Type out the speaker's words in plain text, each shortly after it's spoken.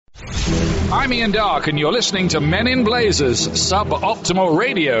I'm Ian Dark, and you're listening to Men in Blazers, sub-optimal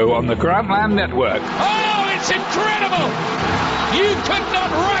radio on the Grantland Network. Oh, it's incredible! You could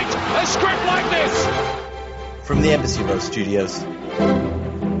not write a script like this! From the Embassy Row Studios,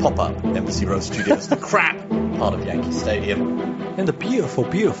 pop-up Embassy Row Studios, the crap part of Yankee Stadium. In the beautiful,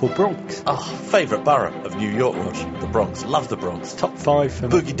 beautiful Bronx. Oh, favourite borough of New York, Rog. The Bronx. Love the Bronx. Top 5 for me.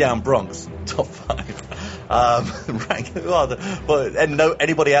 Boogie down Bronx. Top 5.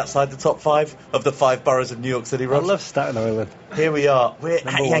 Anybody outside the top 5 of the 5 boroughs of New York City, Rog? I love Staten Island. Here we are. We're Number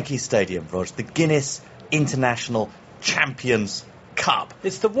at one. Yankee Stadium, Rog. The Guinness International Champions Cup.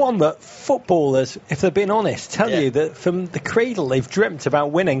 It's the one that footballers, if they're being honest, tell Yeah. you that from the cradle they've dreamt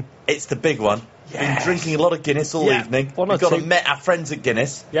about winning. It's the big one. Yes. Been drinking a lot of Guinness all Yeah. evening. One or We've got to two. met our friends at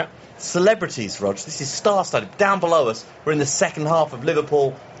Guinness. Yeah. Celebrities, Rog. This is star-studded. Down below us, we're in the second half of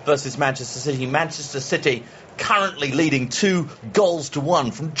Liverpool versus Manchester City. Manchester City currently leading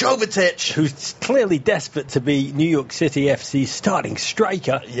 2-1 from Jovetic. Who's clearly desperate to be New York City FC's starting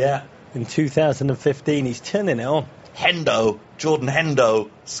striker. Yeah. In 2015, he's turning it on. Jordan Hendo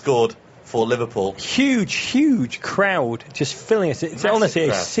scored for Liverpool. Huge crowd just filling us. It's Massive honestly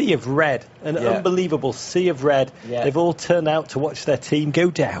crowd. a sea of red, an Yeah. unbelievable sea of red. Yeah. They've all turned out to watch their team go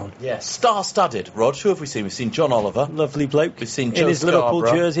down. Yeah. Star-studded, Rog. Who have we seen? We've seen John Oliver. Lovely bloke. We've seen in Joe his Liverpool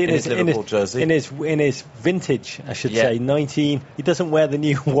Scarborough jersey, in his Liverpool jersey. in his vintage, I should Yeah. say, 19. He doesn't wear the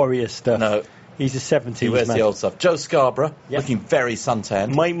new Warriors stuff. No. He's a 70s He wears man. the old stuff. Joe Scarborough, Yep. looking very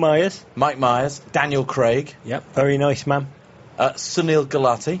suntanned. Mike Myers. Mike Myers. Daniel Craig. Yep, very nice man. Sunil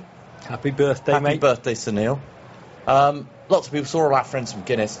Gulati. Happy birthday, Happy mate. birthday, Sunil. Lots of people saw all our friends from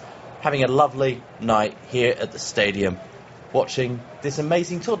Guinness having a lovely night here at the stadium watching this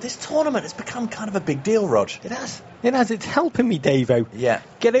amazing tour. This tournament has become kind of a big deal, Rog. It has. It has. It's helping me, Davo. Yeah.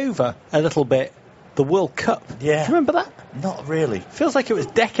 Get over a little bit the World Cup. Yeah. Do you remember that? Not really. Feels like it was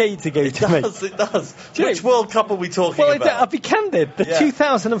decades ago It to me. does, it does. Do you Which know- World Cup are we talking Well, about? I'll be candid. The Yeah.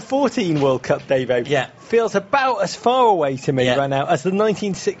 2014 World Cup, Davo, Yeah. feels about as far away to me Yeah. right now as the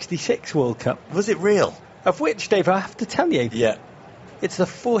 1966 World Cup. Was it real? Of which, Dave, I have to tell you, Yeah. it's the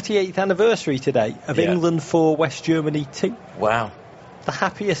 48th anniversary today of Yeah. England 4, West Germany 2. Wow. The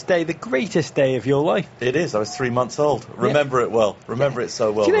happiest day, the greatest day of your life. It is. I was 3 months old. Remember it well. Remember it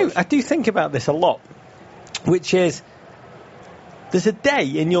so well. Do you know, Rog. I do think about this a lot, which is, there's a day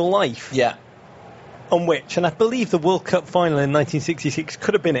in your life Yeah. on which, and I believe the World Cup final in 1966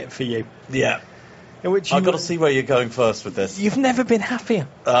 could have been it for you, Yeah. in which you, I've got to see where you're going first with this. you've never been happier.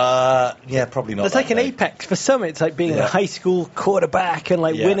 Yeah, probably not. It's that like an day. apex. For some, it's like being Yeah. a high school quarterback and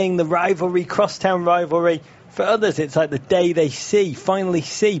like Yeah. winning the rivalry, crosstown rivalry. For others, it's like the day they finally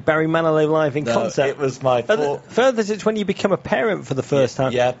see Barry Manilow live in No, concert. it was my fault. For others, it's when you become a parent for the first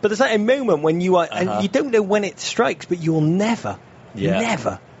time. Yeah. But there's like a moment when you are, Uh-huh. and you don't know when it strikes, but you'll never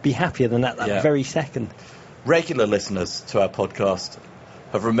Yeah. be happier than that Yeah. very second. Regular listeners to our podcast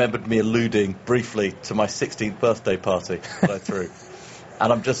have remembered me alluding briefly to my 16th birthday party that I threw.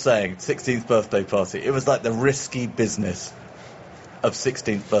 And I'm just saying, 16th birthday party, it was like the risky business of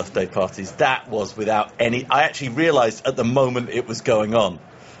 16th birthday parties. That was without any... I actually realised at the moment it was going on,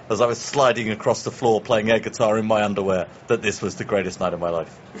 as I was sliding across the floor playing air guitar in my underwear, that this was the greatest night of my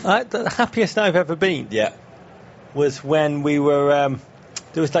life. The happiest I've ever been Yeah. was when we were,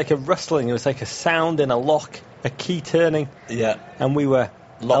 there was like a rustling, there was like a sound in a lock, a key turning, Yeah. and we were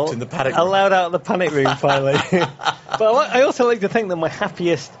Locked in the panic room. allowed out of the panic room finally. But I also like to think that my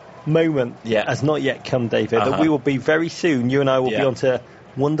happiest moment Yeah. has not yet come, David. That Uh-huh. we will be very soon. You and I will be Yeah. onto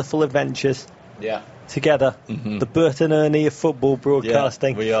wonderful adventures Yeah. together. Mhm. The Bert and Ernie of football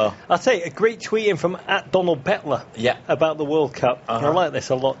broadcasting. Yeah, we are. I'll tell you, a great tweet in from @Donald Bettler Yeah. about the World Cup. Uh-huh. I like this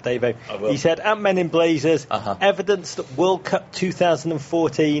a lot, David. I will. He said, "Men in Blazers, Uh-huh. evidence that World Cup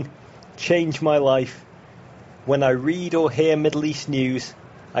 2014 changed my life. When I read or hear Middle East news,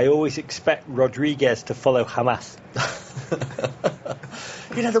 I always expect Rodriguez to follow Hamas."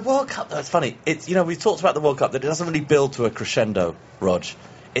 You know, the World Cup, though, it's funny. It's, you know, we've talked about the World Cup, that it doesn't really build to a crescendo, Rog.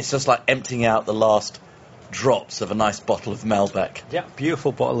 It's just like emptying out the last drops of a nice bottle of Malbec. Yeah,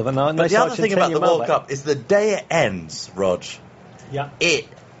 beautiful bottle of a nice But the other thing about the Argentinian World Malbec. Cup is the day it ends, Rog, Yeah. it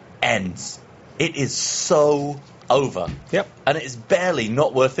ends. It is so over. Yep. And it's barely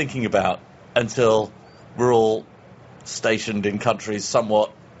not worth thinking about until we're all stationed in countries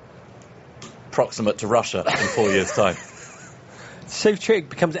somewhat proximate to Russia in 4 years' time. So true, it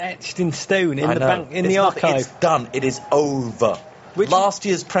becomes etched in stone in I the know. bank, in It's the nothing- archive. It's done. It is over. Last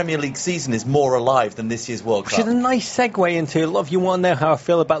year's Premier League season is more alive than this year's World Which is Cup. a nice segue into, love, you want to know how I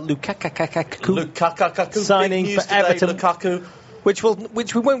feel about Lukaku Lukaku signing big news for today, Everton. Lukaku which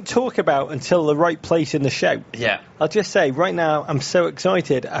we won't talk about until the right place in the show. Yeah. I'll just say, right now, I'm so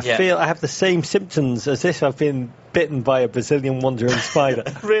excited. I feel I have the same symptoms as if I've been bitten by a Brazilian wandering spider.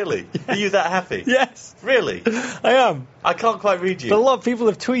 Really? Yes. Are you that happy? Yes. Really? I am. I can't quite read you. But a lot of people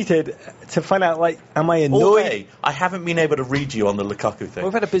have tweeted to find out, like, am I annoyed? All day, I haven't been able to read you on the Lukaku thing.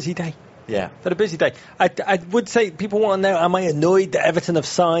 We've had a busy day. Yeah. Had a busy day. I would say people want to know, am I annoyed that Everton have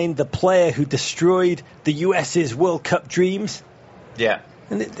signed the player who destroyed the US's World Cup dreams? Yeah.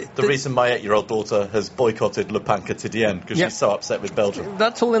 And the reason my 8-year-old daughter has boycotted Lupanka to the end because she's so upset with Belgium.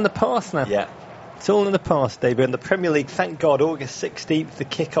 That's all in the past now. Yeah. It's all in the past, David. And the Premier League, thank God, August 16th, the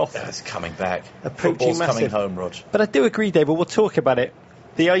kick-off. Yeah, it's coming back. Approaching Football's massive. coming home, Rog. But I do agree, David, we'll talk about it.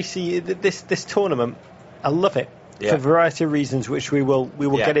 This tournament, I love it for a variety of reasons, which we will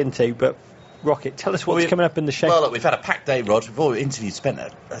get into. But Rocket, tell us what's coming up in the show. Well, look, we've had a packed day, Rog. We've all spent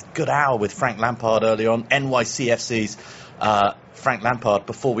a good hour with Frank Lampard earlier on. NYCFC's Frank Lampard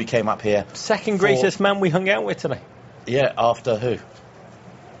before we came up here. Second greatest man we hung out with today. Yeah, after who?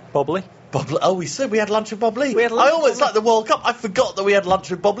 Bob Lee. Oh, we said we had lunch with Bob Lee. I always like the World Cup. I forgot that we had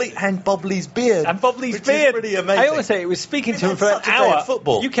lunch with Bob Lee and Bob Lee's beard. And Bob Lee's which beard. Is pretty amazing. I always say it was speaking to him for an such a day hour. of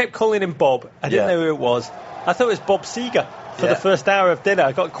football. You kept calling him Bob. I didn't know who it was. I thought it was Bob Seger for the first hour of dinner.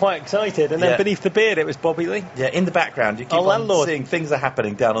 I got quite excited, and then beneath the beard it was Bobby Lee. Yeah, in the background you keep on seeing things are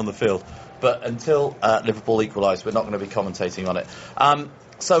happening down on the field. But until Liverpool equalise, we're not going to be commentating on it.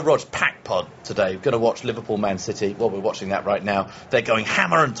 So, Rog, pack pod today. We're going to watch Liverpool-Man City. Well, we're watching that right now. They're going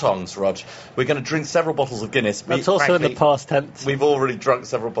hammer and tongs, Rog. We're going to drink several bottles of Guinness. That's also in the past tense. We've already drunk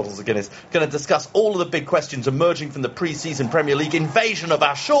several bottles of Guinness. Going to discuss all of the big questions emerging from the pre-season Premier League invasion of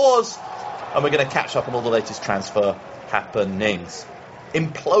our shores. And we're going to catch up on all the latest transfer happenings.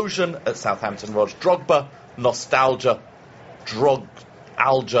 Implosion at Southampton, Rog. Drogba, nostalgia,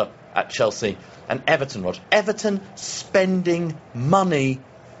 Drog-algia at Chelsea. And Everton, Rog. Everton spending money.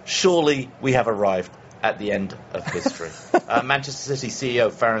 Surely we have arrived at the end of history. Manchester City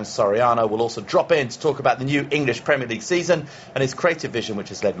CEO Ferran Soriano will also drop in to talk about the new English Premier League season and his creative vision, which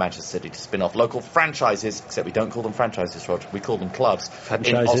has led Manchester City to spin off local franchises, except we don't call them franchises, Rog. We call them clubs.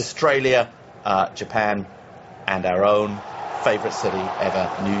 In Australia, Japan, and our own favourite city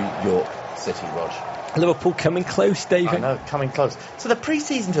ever, New York City, Rog. Liverpool coming close, David. I know, coming close. So the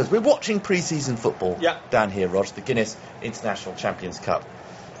pre-season tours, we're watching pre-season football down here, Rog, the Guinness International Champions Cup.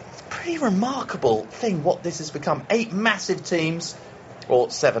 It's a pretty remarkable thing what this has become. 8 massive teams, or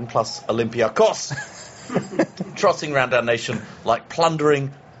 7 plus Olympiacos, trotting around our nation like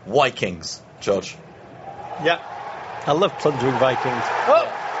plundering Vikings, George. Yeah, I love plundering Vikings.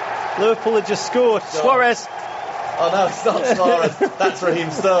 Oh, Liverpool had just scored. Suarez. Oh no, it's not Suarez. That's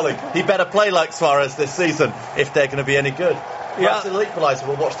Raheem Sterling. He better play like Suarez this season if they're going to be any good. Perhaps it'll equalise.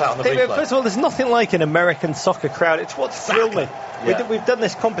 We'll watch that on the replay. First of all, there's nothing like an American soccer crowd. It's what's thrilled me. Yeah. We've done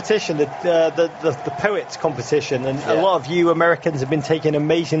this competition, the Poets competition, and a lot of you Americans have been taking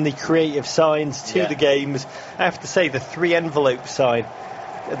amazingly creative signs to the games. I have to say, the 3 envelope sign,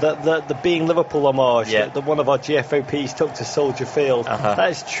 the Being Liverpool homage that one of our GFOPs took to Soldier Field, that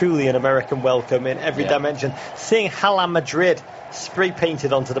is truly an American welcome in every dimension. Seeing Hala Madrid spray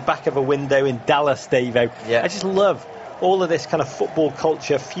painted onto the back of a window in Dallas, Davo. I just love all of this kind of football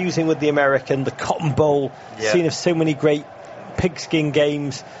culture fusing with the American, the Cotton Bowl, scene of so many great pigskin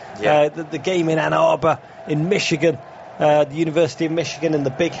games, the game in Ann Arbor, in Michigan, the University of Michigan, and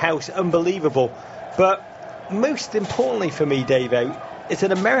the big house, unbelievable. But most importantly for me, Davo, is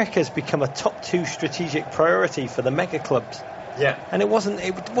that America's become a top 2 strategic priority for the mega clubs. Yeah. And it wasn't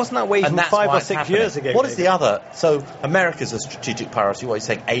that way even 5 or 6 years ago. What is the other? So America's a strategic priority. What are you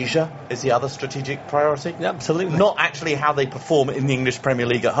saying? Asia is the other strategic priority? Yeah, absolutely. Not actually how they perform in the English Premier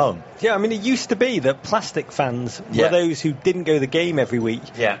League at home. Yeah, I mean, it used to be that plastic fans were those who didn't go to the game every week.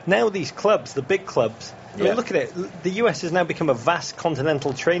 Yeah. Now these clubs, the big clubs, I mean, look at it. The US has now become a vast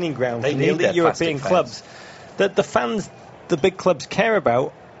continental training ground for the elite European clubs. That the fans, the big clubs care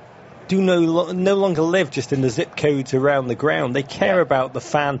about, do no longer live just in the zip codes around the ground. They care about the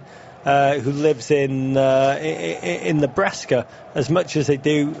fan who lives in Nebraska as much as they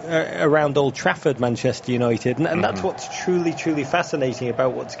do around Old Trafford, Manchester United. And that's what's truly, truly fascinating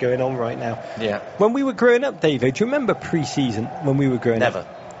about what's going on right now. Yeah. When we were growing up, David, do you remember pre-season when we were growing up? Never.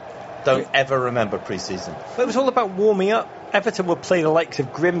 Don't ever remember pre-season. Well, it was all about warming up. Everton would play the likes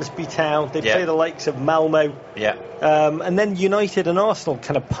of Grimsby Town. They'd play the likes of Malmo. Yeah. And then United and Arsenal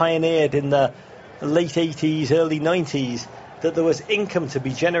kind of pioneered in the late 80s, early 90s that there was income to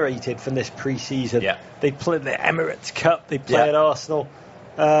be generated from this pre-season. Yeah. They'd play the Emirates Cup. They'd play at Arsenal.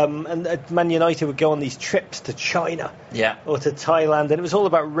 And Man United would go on these trips to China or to Thailand. And it was all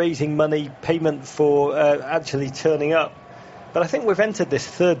about raising money, payment for actually turning up. But I think we've entered this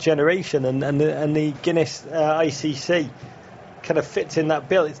third generation, and the Guinness ICC kind of fits in that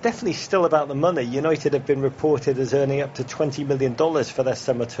bill. It's definitely still about the money. United have been reported as earning up to $20 million for their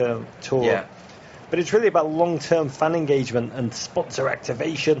summer tour. Yeah. But it's really about long-term fan engagement and sponsor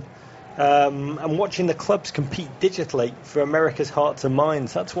activation, and watching the clubs compete digitally for America's hearts and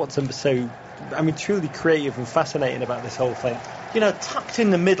minds. That's what's so, truly creative and fascinating about this whole thing. Tucked in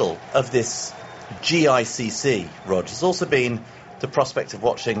the middle of this GICC, Rog, has also been the prospect of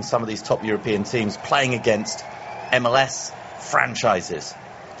watching some of these top European teams playing against MLS franchises.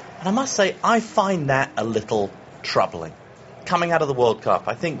 And I must say, I find that a little troubling. Coming out of the World Cup,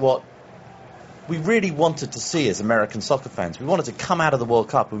 I think what we really wanted to see as American soccer fans, we wanted to come out of the World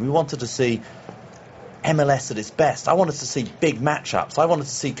Cup and we wanted to see MLS at its best. I wanted to see big matchups. I wanted to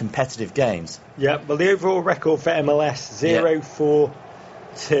see competitive games. Yeah, well, the overall record for MLS,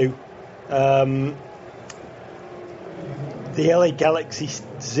 0-4-2. The LA Galaxy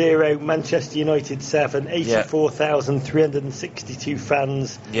 0, Manchester United 7, 84,362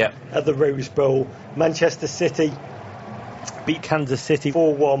 fans at the Rose Bowl. Manchester City beat Kansas City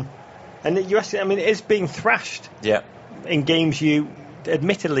 4-1. And it is being thrashed in games you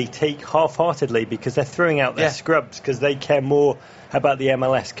admittedly take half-heartedly because they're throwing out their scrubs because they care more about the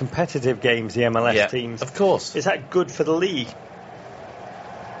MLS competitive games, the MLS teams. Of course. Is that good for the league?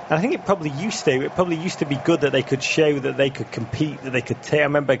 And I think it probably used to. It probably used to be good that they could show that they could compete, that they could take. I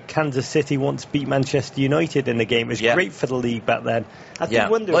remember Kansas City once beat Manchester United in the game. It was great for the league back then.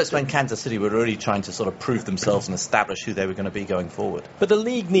 Well, it's when Kansas City were really trying to sort of prove themselves and establish who they were going to be going forward. But the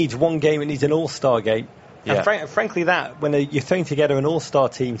league needs one game. It needs an all-star game. Yeah. And frankly, when you're throwing together an all-star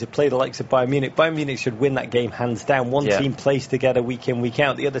team to play the likes of Bayern Munich should win that game hands down. One team plays together week in, week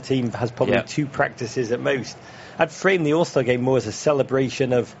out. The other team has probably 2 practices at most. I'd frame the all-star game more as a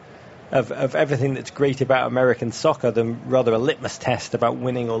celebration of everything that's great about American soccer than rather a litmus test about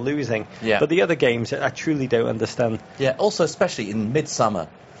winning or losing. Yeah. But the other games, I truly don't understand. Yeah, also especially in midsummer,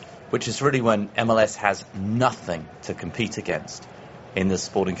 which is really when MLS has nothing to compete against in the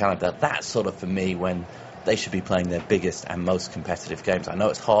sporting calendar. That's sort of, for me, when they should be playing their biggest and most competitive games. I know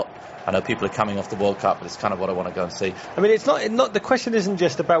it's hot. I know people are coming off the World Cup, but it's kind of what I want to go and see. It's not. The question isn't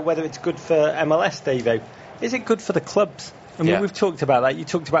just about whether it's good for MLS, Davo. Is it good for the clubs? We've talked about that. You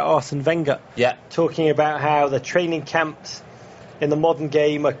talked about Arsene Wenger. Yeah. Talking about how the training camps in the modern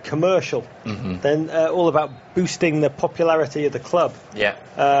game are commercial. Mm-hmm. Then all about boosting the popularity of the club. Yeah.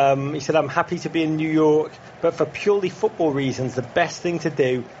 He said, I'm happy to be in New York, but for purely football reasons, the best thing to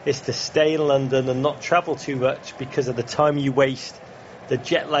do is to stay in London and not travel too much because of the time you waste, the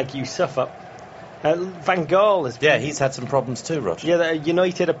jet lag you suffer. Van Gaal has been... Yeah, he's had some problems too, Roger. Yeah,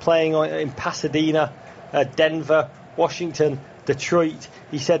 United are playing in Pasadena, Denver, Washington, Detroit.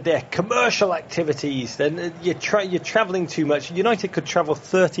 He said they're commercial activities. Then you're travelling too much. United could travel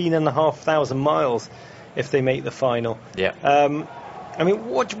 13,500 miles if they make the final. Yeah.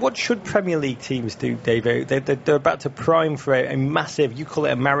 What should Premier League teams do, Dave? They're about to prime for a massive, you call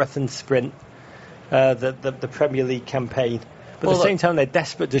it a marathon sprint, the Premier League campaign. But at the same time, they're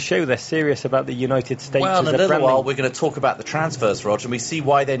desperate to show they're serious about the United States. Well, in a little while, we're going to talk about the transfers, Roger, and we see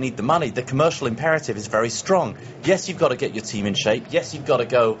why they need the money. The commercial imperative is very strong. Yes, you've got to get your team in shape. Yes, you've got to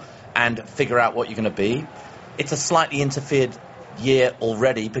go and figure out what you're going to be. It's a slightly interfered year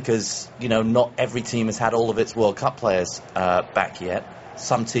already because, not every team has had all of its World Cup players back yet.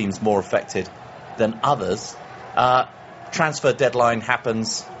 Some teams more affected than others. Transfer deadline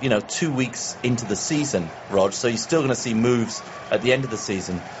happens, 2 weeks into the season, Rog, so you're still going to see moves at the end of the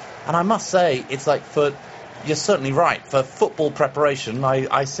season. And I must say, it's like you're certainly right, for football preparation,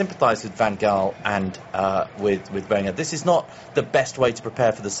 I sympathise with Van Gaal and with Wenger. This is not the best way to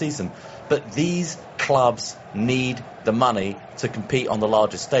prepare for the season, but these clubs need the money to compete on the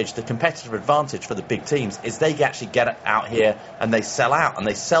largest stage. The competitive advantage for the big teams is they actually get out here and they sell out and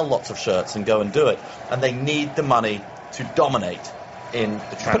they sell lots of shirts and go and do it, and they need the money to dominate in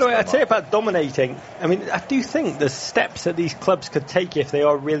the transfer market. I'd say about dominating, I do think there's steps that these clubs could take if they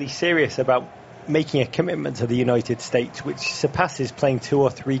are really serious about making a commitment to the United States, which surpasses playing 2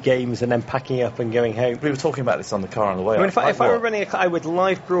 or 3 games and then packing up and going home. We were talking about this on the car on the way. If I were running I would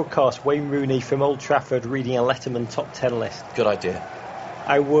live broadcast Wayne Rooney from Old Trafford reading a Letterman top 10 list. Good idea.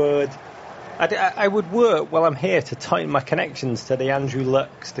 I would work while I'm here to tighten my connections to the Andrew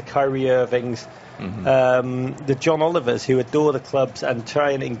Lucks, the Kyrie Irvings, the John Olivers who adore the clubs, and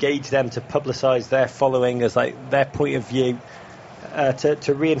try and engage them to publicise their following as their point of view,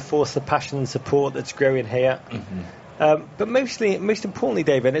 to reinforce the passion and support that's growing here. But most importantly,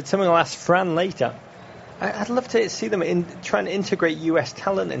 David, it's something I'll ask Fran later. I'd love to see them trying to integrate US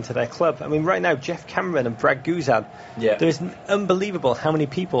talent into their club. I mean, right now, Jeff Cameron and Brad Guzan, there's unbelievable how many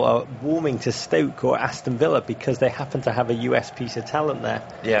people are warming to Stoke or Aston Villa because they happen to have a US piece of talent there.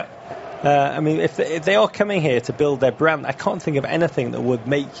 Yeah. I mean, if they are coming here to build their brand, I can't think of anything that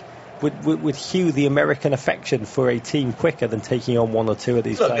would hew the American affection for a team quicker than taking on one or two of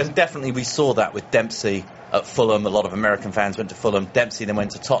these players. And definitely we saw that with Dempsey at Fulham. A lot of American fans went to Fulham. Dempsey then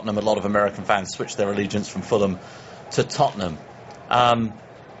went to Tottenham. A lot of American fans switched their allegiance from Fulham to Tottenham.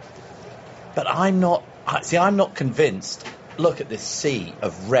 But I'm not convinced. Look at this sea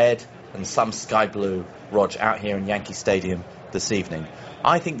of red and some sky blue, Rog, out here in Yankee Stadium this evening.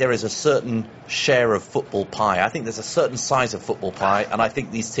 I think there is a certain share of football pie. I think there's a certain size of football pie, and I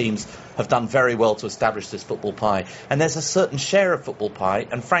think these teams have done very well to establish this football pie. And there's a certain share of football pie,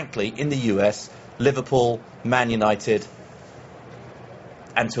 and frankly, in the US, Liverpool, Man United,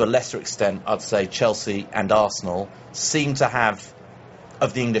 and to a lesser extent, I'd say Chelsea and Arsenal, seem to have,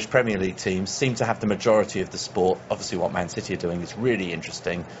 of the English Premier League teams, seem to have the majority of the sport. Obviously, what Man City are doing is really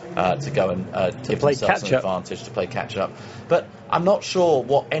interesting to go and give themselves an advantage, to play catch-up. But I'm not sure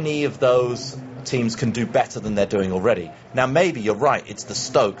what any of those teams can do better than they're doing already. Now, maybe you're right. It's the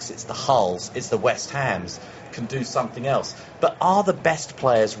Stokes, it's the Hulls, it's the West Hams can do something else. But are the best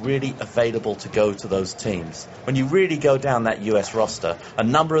players really available to go to those teams? When you really go down that US roster, a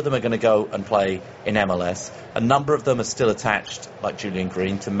number of them are going to go and play in MLS. A number of them are still attached, like Julian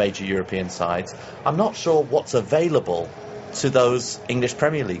Green, to major European sides. I'm not sure what's available to those English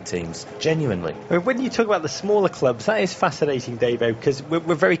Premier League teams, genuinely. I mean, when you talk about the smaller clubs, that is fascinating, Davo, because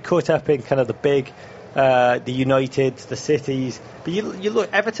we're very caught up in kind of the big, the Uniteds, the Cities. But you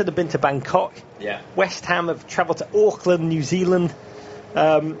look, Everton have been to Bangkok. Yeah. West Ham have travelled to Auckland, New Zealand.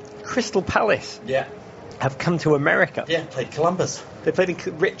 Crystal Palace have come to America. Yeah, played Columbus. They played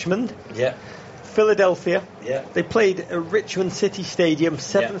in Richmond. Yeah. Philadelphia. Yeah. They played at Richmond City Stadium.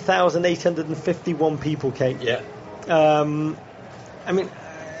 7,851 people came. Yeah. I mean,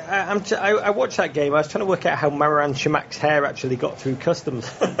 I watched that game. I was trying to work out how Marouane Chamak's hair actually got through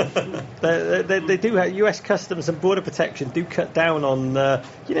customs. they do have US Customs and Border Protection do cut down on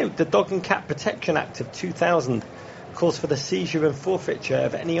the Dog and Cat Protection Act of 2000 calls for the seizure and forfeiture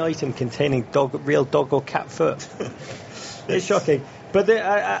of any item containing real dog or cat foot. It's shocking. But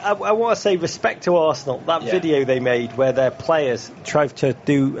I want to say respect to Arsenal. That video they made where their players tried to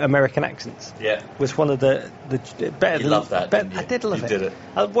do American accents was one of the better. You loved that, didn't you? I did love you it. Did it.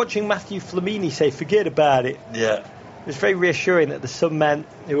 I was watching Matthew Flamini say, "Forget about it." Yeah. It was very reassuring that there's some men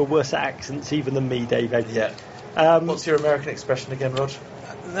who are worse at accents even than me, David. Yeah. What's your American expression again, Rog?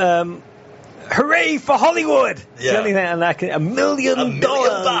 Hooray for Hollywood! Yeah. The only thing $1 million. $1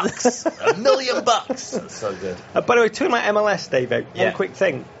 million. $1 million. That's so good. By the way, talking about MLS, Davo, one quick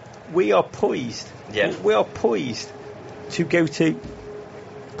thing. We are poised. Yeah. We are poised to go to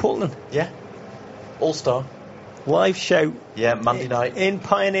Portland. Yeah. All-Star. Live show. Yeah, Monday night. In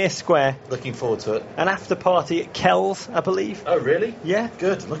Pioneer Square. Looking forward to it. An after party at Kells, I believe. Oh, really? Yeah.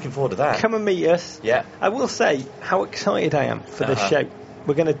 Good. Looking forward to that. Come and meet us. Yeah. I will say how excited I am for this show.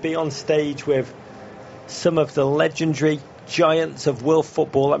 We're going to be on stage with some of the legendary giants of world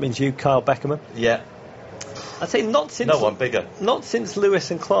football. That means you, Kyle Beckerman. Yeah. I'd say not since... No one bigger. Not since Lewis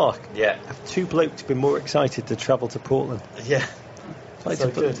and Clark. Yeah. Have two blokes been more excited to travel to Portland. Yeah.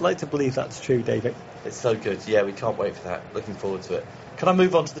 I'd like to believe that's true, David. It's so good. Yeah, we can't wait for that. Looking forward to it. Can I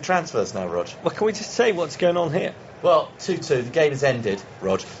move on to the transfers now, Rog? Well, can we just say what's going on here? Well, 2-2. The game has ended,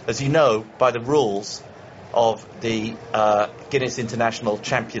 Rog. As you know, by the rules of the Guinness International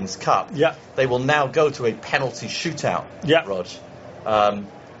Champions Cup, they will now go to a penalty shootout, Rog. And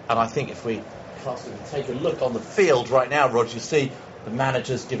I think if we take a look on the field right now, Rog, you see the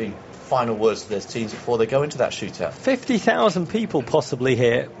managers giving final words to their teams before they go into that shootout. 50,000 people possibly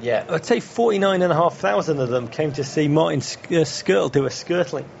here. Yeah. I'd say 49,500 of them came to see Martin Skirtle do a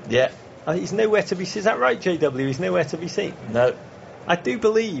skirtling. Yeah. He's nowhere to be seen. Is that right, JW? He's nowhere to be seen? No. I do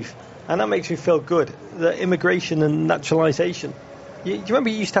believe, and that makes me feel good, that immigration and naturalisation. Do you remember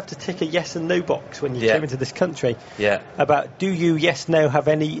you used to have to tick a yes and no box when you came into this country? Yeah. About, do you, yes, no, have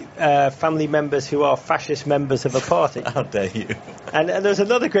any family members who are fascist members of a party? How dare you? And there's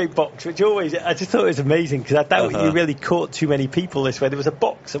another great box, which I just thought it was amazing, because I doubt you really caught too many people this way. There was a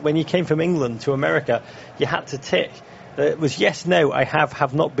box that when you came from England to America, you had to tick. It was yes, no, I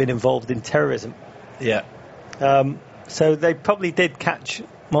have not been involved in terrorism. Yeah. So they probably did catch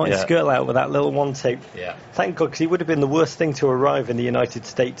Martin Skirtle out with that little 1-2. Yeah. Thank God, because he would have been the worst thing to arrive in the United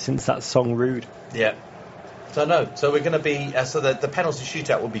States since that song Rude. Yeah. So we're going to be the penalty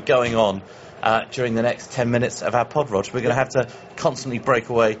shootout will be going on during the next 10 minutes of our pod, Rog. We're going to have to constantly break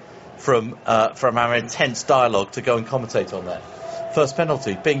away from our intense dialogue to go and commentate on that. First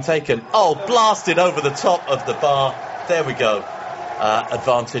penalty being taken. Oh, blasted over the top of the bar. There we go.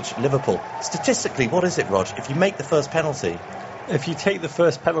 Advantage Liverpool. Statistically, what is it, Rog? If you make the first penalty... If you take the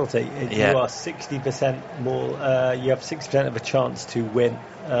first penalty, you are 60% more. You have 60% of a chance to win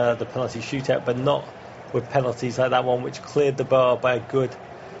the penalty shootout, but not with penalties like that one, which cleared the bar by a good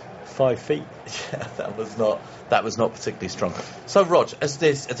 5 feet. Yeah, that was not particularly strong. So, Rog, as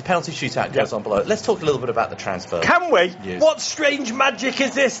the penalty shootout goes on below, let's talk a little bit about the transfer. Can we? What strange magic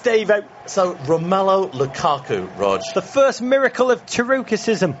is this, Davo? So, Romelu Lukaku, Rog. The first miracle of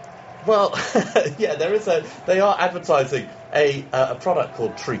Tarukicism. Well, yeah, they are advertising a product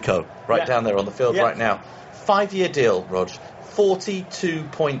called Trico down there on the field right now. 5-year deal, Rog.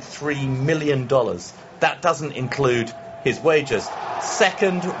 $42.3 million. That doesn't include his wages.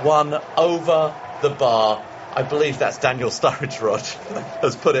 Second one over the bar. I believe that's Daniel Sturridge, Rog,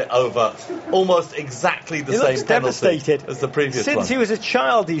 has put it over almost exactly the same penalty as the previous one. Since he was a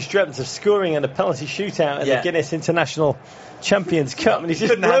child, he's dreamt of scoring in a penalty shootout in the Guinness International Champions Cup, and he's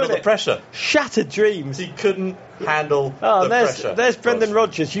just couldn't handle the pressure. Shattered dreams. He couldn't handle the pressure. There's Brendan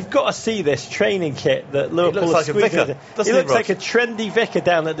Rodgers. You've got to see this training kit that Liverpool looks like a vicar. He looks like a trendy vicar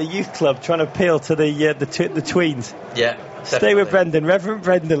down at the youth club trying to appeal to the tweens. Yeah. Stay Definitely. with Brendan. Reverend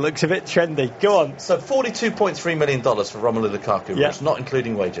Brendan looks a bit trendy. Go on. So $42.3 million for Romelu Lukaku, which not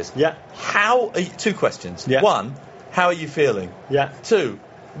including wages. Yeah. Two questions. Yeah. One, how are you feeling? Yeah. Two,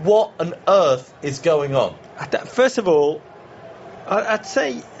 what on earth is going on? First of all, I'd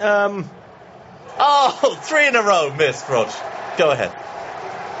say... 3 in a row missed, Rog. Go ahead.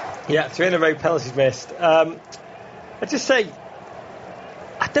 Yeah, 3 in a row penalties missed. I'd just say...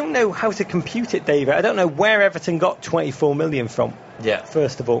 I don't know how to compute it, David. I don't know where Everton got 24 million from. Yeah.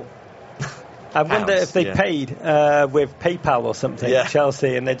 First of all, I wonder if they paid with PayPal or something.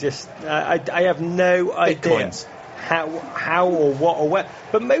 Chelsea, and they're just. I have no idea how or what or where.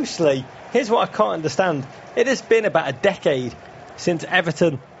 But mostly, here's what I can't understand. It has been about a decade since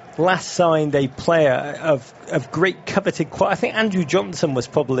Everton last signed a player of great coveted quality. I think Andrew Johnson was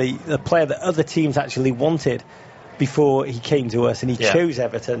probably the player that other teams actually wanted before he came to us, and he chose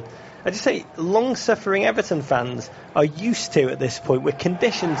Everton. I just say long-suffering Everton fans are used to, at this point, we're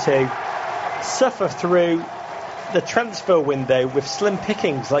conditioned to suffer through the transfer window with slim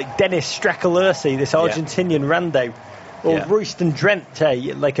pickings like Dennis Stracolursi, this Argentinian rando, or Royston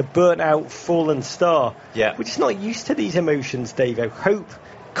Drenthe, like a burnt-out, fallen star. Yeah. We're just not used to these emotions, Davo. Hope,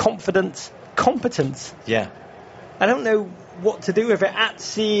 confidence, competence. Yeah. I don't know what to do with it. At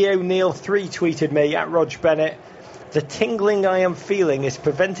CEO Neil 3 tweeted me, at Rog Bennett, "The tingling I am feeling is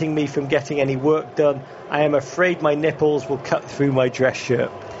preventing me from getting any work done. I am afraid my nipples will cut through my dress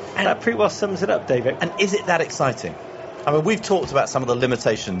shirt." And that pretty well sums it up, David. And is it that exciting? I mean, we've talked about some of the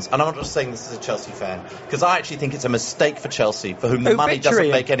limitations, and I'm not just saying this as a Chelsea fan, because I actually think it's a mistake for Chelsea, for whom the money doesn't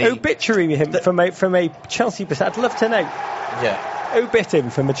make any... Obituary him from a Chelsea perspective. I'd love to know. Yeah. Obit him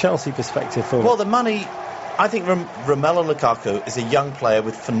from a Chelsea perspective for me. Well, the money... I think Romelu Lukaku is a young player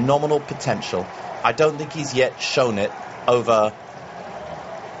with phenomenal potential. I don't think he's yet shown it over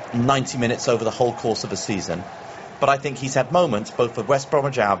 90 minutes over the whole course of a season. But I think he's had moments, both for West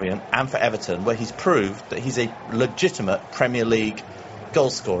Bromwich Albion and for Everton, where he's proved that he's a legitimate Premier League goal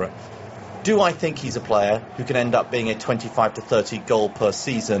scorer. Do I think he's a player who can end up being a 25 to 30 goal per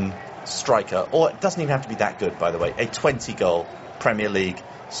season striker? Or it doesn't even have to be that good, by the way. A 20 goal Premier League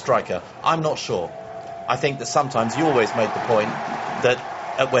striker? I'm not sure. I think that sometimes you always made the point that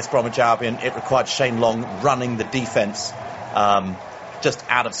at West Bromwich Albion it required Shane Long running the defence just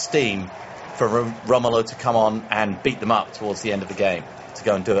out of steam for Romelu to come on and beat them up towards the end of the game to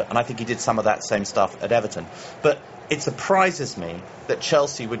go and do it. And I think he did some of that same stuff at Everton. But it surprises me that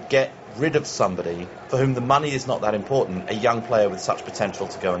Chelsea would get rid of somebody for whom the money is not that important, a young player with such potential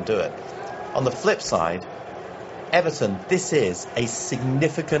to go and do it. On the flip side, Everton, this is a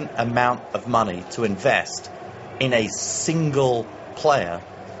significant amount of money to invest in a single player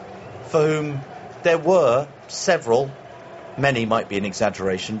for whom there were several, many might be an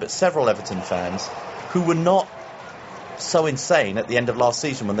exaggeration, but several Everton fans who were not so insane at the end of last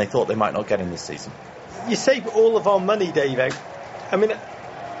season when they thought they might not get in this season. You save all of our money, Davo. I mean,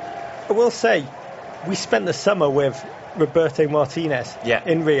 I will say, we spent the summer with Roberto Martinez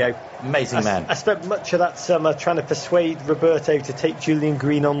in Rio. Amazing man. I spent much of that summer trying to persuade Roberto to take Julian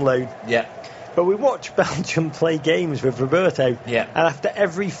Green on loan. Yeah. But we watched Belgium play games with Roberto. Yeah. And after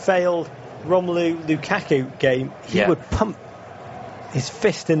every failed Romelu Lukaku game, he would pump his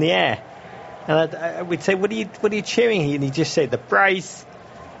fist in the air. And I would say, what are you cheering here? And he'd just say, the price.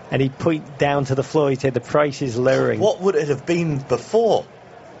 And he'd point down to the floor. He'd say, the price is lowering. What would it have been before?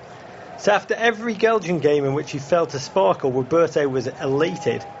 So after every Belgian game in which he failed to sparkle, Roberto was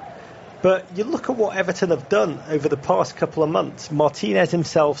elated. But you look at what Everton have done over the past couple of months. Martinez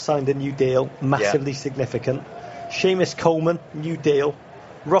himself signed a new deal, massively significant. Seamus Coleman, new deal.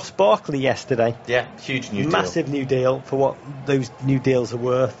 Ross Barkley yesterday. Yeah, huge new deal. Massive new deal for what those new deals are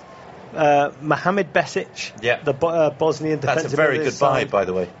worth. Mohamed Besic, the Bosnian defensive. That's a very good buy, by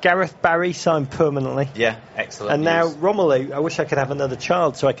the way. Gareth Barry signed permanently. Yeah, excellent. And now Romelu, I wish I could have another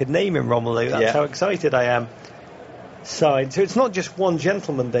child so I could name him Romelu. That's how excited I am. Signed. So it's not just one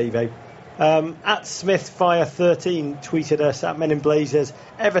gentleman, Davo. At SmithFire13 tweeted us at Men in Blazers,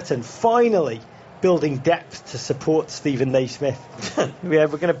 Everton finally building depth to support Stephen Naismith. We're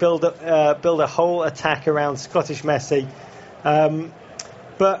going to build a whole attack around Scottish Messi.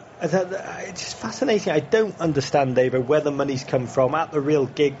 But it's just fascinating. I don't understand, David, where the money's come from. At the Real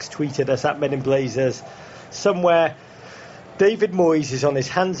Gigs tweeted us at Men in Blazers. Somewhere, David Moyes is on his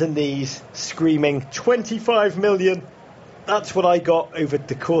hands and knees screaming, 25 million. That's what I got over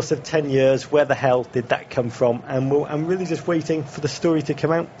the course of 10 years. Where the hell did that come from? And I'm really just waiting for the story to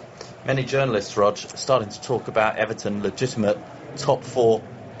come out. Many journalists, Rog, starting to talk about Everton, legitimate top 4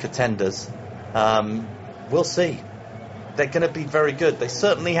 contenders. We'll see. They're going to be very good. They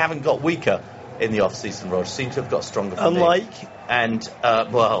certainly haven't got weaker in the off-season, Rog. Seem to have got stronger for me. And,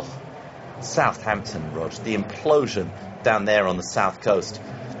 Southampton, Rog, the implosion down there on the south coast.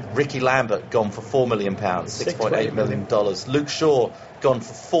 Ricky Lambert gone for £4 million, $6.8 million. Luke Shaw gone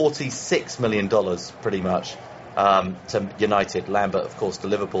for $46 million, pretty much, to United. Lambert, of course, to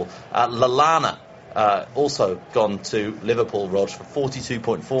Liverpool. Lallana also gone to Liverpool, Rog, for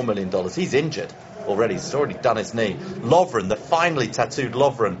 $42.4 million. He's injured already. He's already done his knee. Lovren, the finely tattooed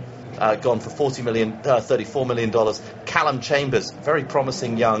Lovren, gone for $34 million. Callum Chambers, very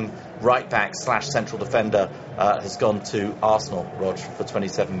promising young right back / central defender, has gone to Arsenal, Rog, for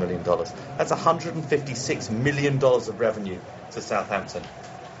 $27 million. That's $156 million of revenue to Southampton.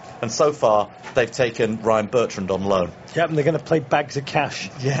 And so far, they've taken Ryan Bertrand on loan. Yep, and they're going to play bags of cash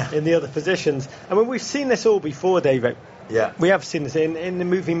in the other positions. I mean, we've seen this all before, David. Yeah. We have seen this in the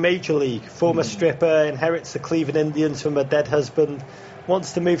movie Major League. Former stripper inherits the Cleveland Indians from her dead husband,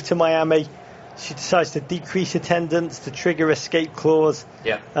 wants to move to Miami. She decides to decrease attendance to trigger escape clause.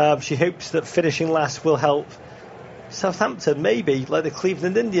 Yeah. She hopes that finishing last will help. Southampton, maybe, like the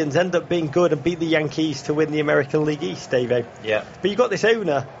Cleveland Indians, end up being good and beat the Yankees to win the American League East, Dave. Yeah. But you got this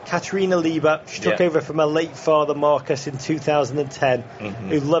owner, Katerina Liebert. She took over from her late father, Marcus, in 2010,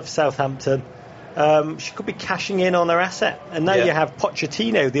 who loves Southampton. She could be cashing in on her asset. And now you have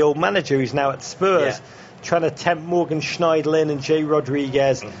Pochettino, the old manager, who's now at Spurs, trying to tempt Morgan Schneiderlin and Jay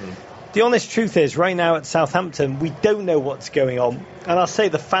Rodriguez. The honest truth is, right now at Southampton, we don't know what's going on. And I'll say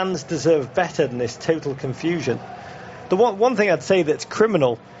the fans deserve better than this total confusion. The one thing I'd say that's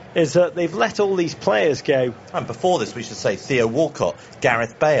criminal is that they've let all these players go. And before this, we should say Theo Walcott,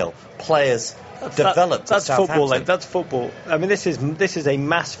 Gareth Bale, players developed. That's football. That's football. I mean, this is a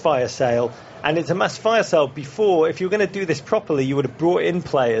mass fire sale, and it's a mass fire sale. Before, if you were going to do this properly, you would have brought in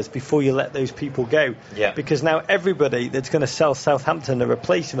players before you let those people go. Yeah. Because now everybody that's going to sell Southampton a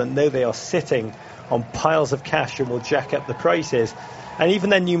replacement know they are sitting on piles of cash and will jack up the prices. And even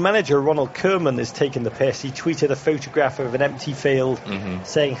their new manager, Ronald Koeman, has taken the piss. He tweeted a photograph of an empty field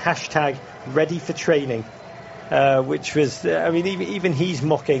saying #ready for training, which was, I mean, even he's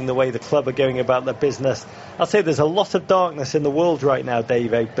mocking the way the club are going about their business. I'll say there's a lot of darkness in the world right now,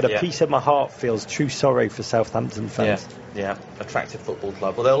 Dave, but a piece of my heart feels true sorrow for Southampton fans. Yeah, attractive football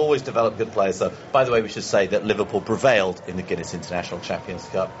club. Well, they'll always develop good players, though. By the way, we should say that Liverpool prevailed in the Guinness International Champions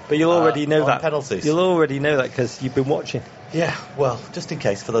Cup. But you'll already know that. Penalties. You'll already know that because you've been watching. Yeah, well, just in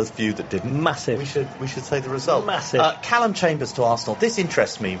case, for those of you that didn't. Massive. We should say the result. Massive. Callum Chambers to Arsenal. This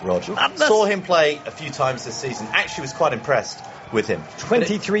interests me, Roger. Saw him play a few times this season. Actually was quite impressed with him.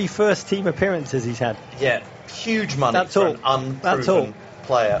 23 first-team appearances he's had. Yeah, huge money for an unproven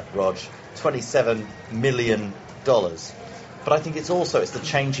player, Rog. $27 million. But I think it's the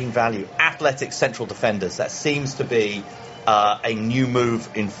changing value. Athletic central defenders. That seems to be a new move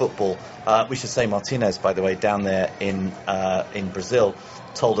in football. We should say Martinez, by the way, down there in Brazil,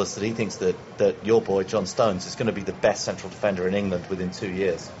 told us that he thinks that your boy John Stones is going to be the best central defender in England within 2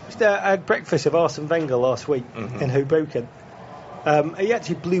 years. I had breakfast with Arsene Wenger last week in Hoboken. He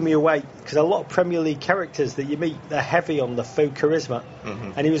actually blew me away because a lot of Premier League characters that you meet, they're heavy on the faux charisma,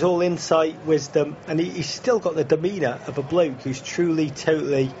 and he was all insight, wisdom, and he's still got the demeanour of a bloke who's truly,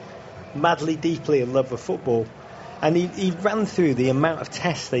 totally, madly, deeply in love with football. And he ran through the amount of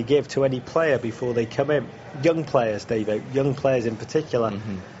tests they give to any player before they come in. Young players, Dave, young players in particular.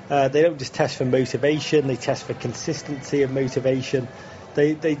 They don't just test for motivation, they test for consistency of motivation.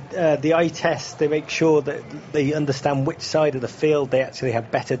 The eye test, they make sure that they understand which side of the field they actually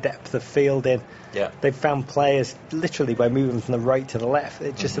have better depth of field in. Yeah. They've found players literally by moving from the right to the left.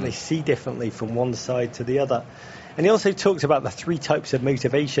 It's just that they see differently from one side to the other. And he also talked about the 3 types of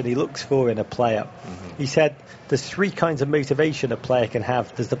motivation he looks for in a player. He said there's 3 kinds of motivation a player can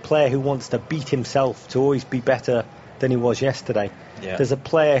have. There's the player who wants to beat himself to always be better than he was yesterday. Yeah. There's a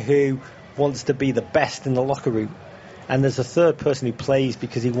player who wants to be the best in the locker room. And there's a third person who plays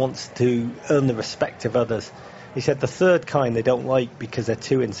because he wants to earn the respect of others. He said the third kind they don't like because they're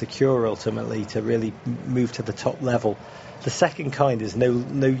too insecure ultimately to really move to the top level. The second kind is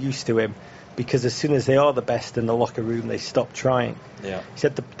no use to him because as soon as they are the best in the locker room, they stop trying. Yeah. He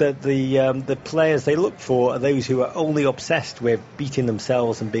said the players they look for are those who are only obsessed with beating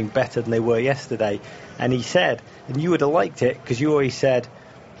themselves and being better than they were yesterday. And he said, and you would have liked it because you always said,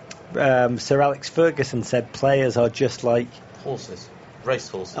 Sir Alex Ferguson said players are just like horses, race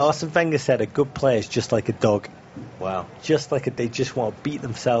horses. Arsene Wenger said a good player is just like a dog. Wow. Just like they just want to beat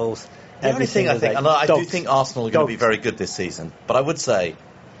themselves. The only thing I think, and I do think Arsenal are going to be very good this season, but I would say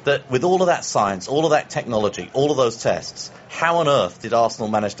that with all of that science, all of that technology, all of those tests, how on earth did Arsenal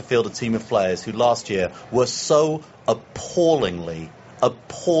manage to field a team of players who last year were so appallingly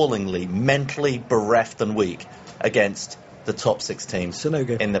mentally bereft and weak against the top 6 teams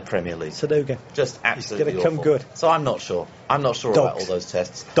in the Premier League? Sonoga. Just absolutely He's going to come good. So I'm not sure. About all those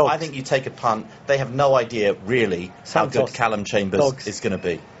tests. Dogs. I think you take a punt. They have no idea, really, how good Callum Chambers is going to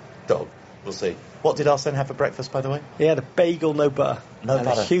be. Dog. We'll see. What did Arsene have for breakfast, by the way? He had a bagel, no butter. No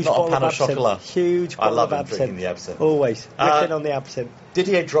butter. A huge not bottle a pan of chocolat. Huge bottle I love of him drinking the absinthe. Always. Ripping on the absinthe.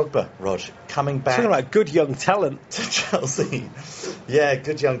 Didier Drogba, Rog, coming back. Talking about good young talent. To Chelsea. Yeah,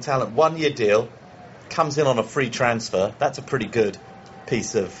 good young talent. 1-year deal. Comes in on a free transfer. That's a pretty good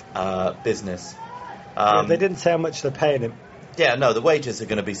piece of business. They didn't say how much they're paying him. Yeah, no, the wages are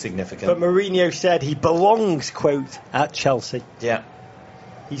going to be significant. But Mourinho said he belongs, quote, at Chelsea. Yeah.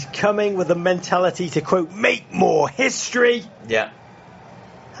 He's coming with a mentality to, quote, make more history. Yeah.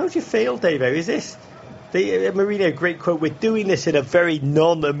 How do you feel, Davo? Is this... Mourinho, great quote, we're doing this in a very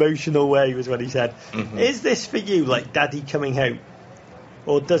non-emotional way, was what he said. Is this for you like Daddy coming home?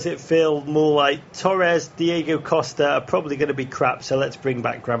 Or does it feel more like Torres, Diego Costa are probably going to be crap, so let's bring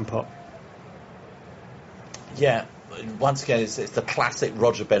back Grandpa? Yeah. Once again, it's the classic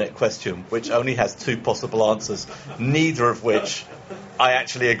Roger Bennett question, which only has 2 possible answers, neither of which I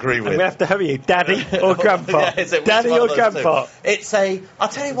actually agree with. I'm going to have to hurry you. Daddy or Grandpa? Daddy or Grandpa? I'll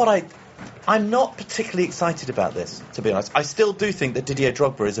tell you what, I'm not particularly excited about this, to be honest. I still do think that Didier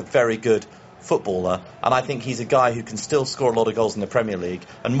Drogba is a very good footballer, and I think he's a guy who can still score a lot of goals in the Premier League,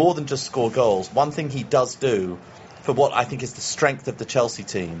 and more than just score goals. One thing he does do, for what I think is the strength of the Chelsea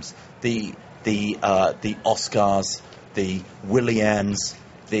teams, the Oscars, the Willians,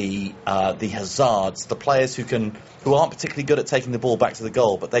 the Hazards, the players who aren't particularly good at taking the ball back to the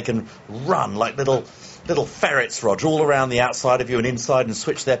goal, but they can run like little ferrets, Rog, all around the outside of you and inside and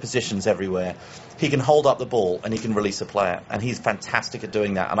switch their positions everywhere. He can hold up the ball and he can release a player, and he's fantastic at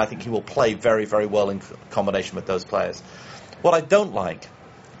doing that, and I think he will play very, very well in combination with those players. What I don't like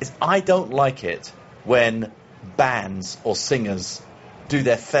is it when bands or singers do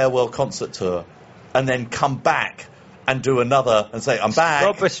their farewell concert tour and then come back and do another and say, I'm back.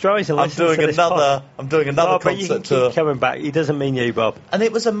 Bob Streisand, I'm doing another concert you can tour. Keep coming back. He doesn't mean you, Bob. And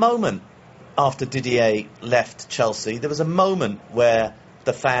it was a moment after Didier left Chelsea. There was a moment where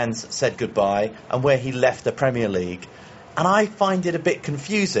the fans said goodbye and where he left the Premier League. And I find it a bit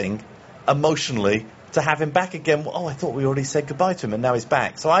confusing emotionally to have him back again. Oh, I thought we already said goodbye to him and now he's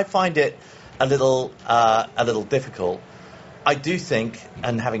back. So I find it a little difficult. I do think,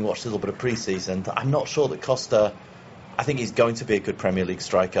 and having watched a little bit of pre-season, that I'm not sure that Costa, I think he's going to be a good Premier League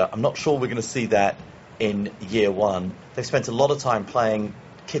striker. I'm not sure we're going to see that in year 1. They've spent a lot of time playing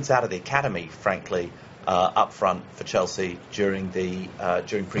kids out of the academy, frankly, up front for Chelsea during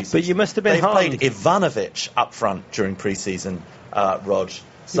pre-season. But you must have been harmed. They played Ivanovic up front during pre-season, Rog.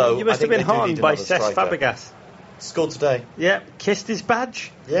 So you must have been harmed by Cesc Fabregas. Scored today. Yeah, kissed his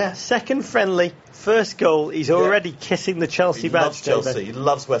badge. Yeah. Second friendly, first goal. He's already kissing the Chelsea badge. Loves Chelsea. He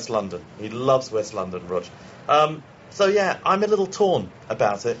loves West London. Rog. So yeah, I'm a little torn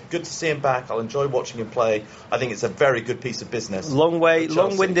about it. Good to see him back. I'll enjoy watching him play. I think it's a very good piece of business.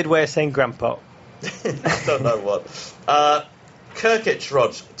 Long-winded way of saying Grandpa. I don't know what. Kirkic,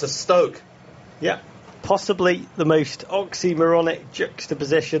 Rog, to Stoke. Yeah, possibly the most oxymoronic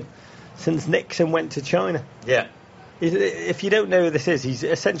juxtaposition since Nixon went to China. Yeah. If you don't know who this is, he's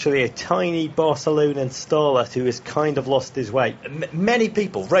essentially a tiny Barcelonan starlet who has kind of lost his way. Many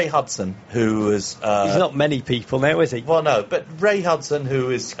people, Ray Hudson, who was... he's not many people now, is he? Well, no, but Ray Hudson, who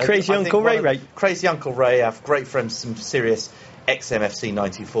is... Crazy Uncle Ray. Crazy Uncle Ray, our great friend from Sirius XMFC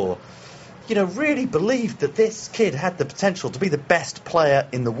 94, really believed that this kid had the potential to be the best player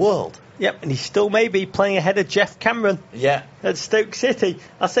in the world. Yep, and he still may be playing ahead of Jeff Cameron. Yeah. At Stoke City.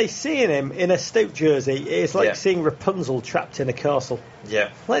 I say seeing him in a Stoke jersey is like seeing Rapunzel trapped in a castle.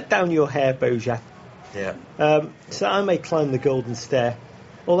 Yeah. Let down your hair, Bojan. Yeah. So I may climb the golden stair.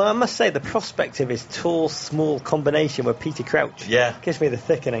 Although I must say the prospect of his tall, small combination with Peter Crouch gives me the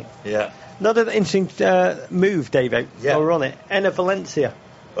thickening. Yeah. Another interesting move, Davo, while we're on it. Enner Valencia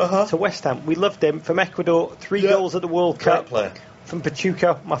to West Ham. We loved him from Ecuador. 3 goals at the World Cup. Player. From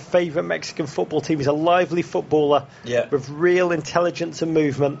Pachuca, my favourite Mexican football team. He's a lively footballer with real intelligence and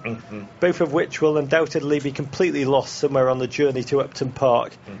movement, both of which will undoubtedly be completely lost somewhere on the journey to Upton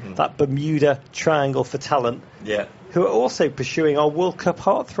Park. That Bermuda Triangle for talent, who are also pursuing our World Cup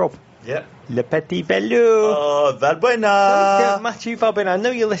heartthrob. Le Petit Belleau. Oh, Valbuena. Matthew Valbuena. I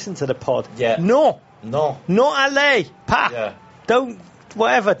know you listen to the pod. No. Not allez. Pa.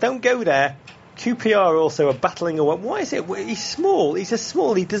 Don't go there. QPR also are battling away. Why is it? He's small. He's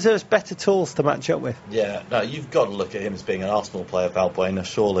small. He deserves better tools to match up with. Yeah, no, you've got to look at him as being an Arsenal player, Valbuena,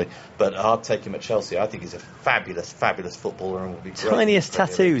 surely. But I'd take him at Chelsea. I think he's a fabulous, fabulous footballer and will be great. Tiniest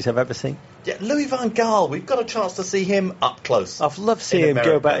tattoos I've ever seen. Yeah, Louis van Gaal. We've got a chance to see him up close. I've loved seeing him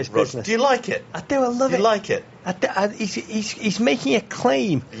go about his business. Do you like it? I do. I love it. Do you like it? He's making a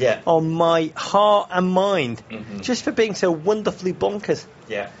claim on my heart and mind just for being so wonderfully bonkers.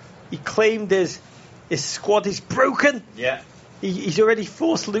 Yeah. He claimed his squad is broken. Yeah. He's already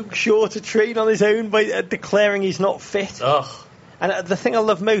forced Luke Shaw to train on his own by declaring he's not fit. Ugh. And the thing I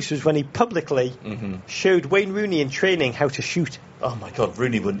love most was when he publicly showed Wayne Rooney in training how to shoot. Oh my God,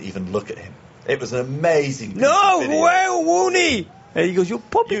 Rooney wouldn't even look at him. It was an amazing piece No, of video. well, Rooney! And he goes, you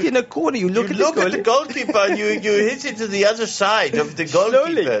pop it in the corner, you look at the goalkeeper and you hit it to the other side of the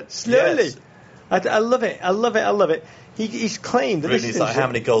goalkeeper. Slowly. Yes. I love it. He's claimed that Rooney's like, how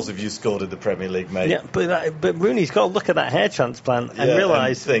many goals have you scored in the Premier League, mate? Yeah, but Rooney's got to look at that hair transplant and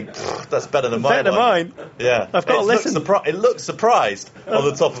realise... and think, that's better than mine. Better than mine. Yeah. I've got to listen. It looks surprised on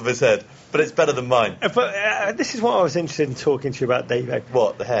the top of his head, but it's better than mine. But this is what I was interested in talking to you about, Dave.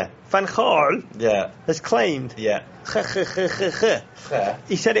 What, the hair? Van Gaal has claimed... Yeah.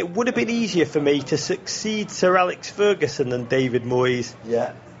 He said it would have been easier for me to succeed Sir Alex Ferguson than David Moyes.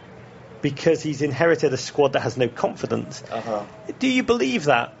 Yeah. Because he's inherited a squad that has no confidence. Do you believe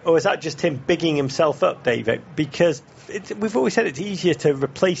that? Or is that just him bigging himself up, David? Because we've always said it's easier to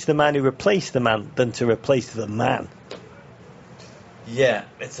replace the man who replaced the man than to replace the man. Yeah,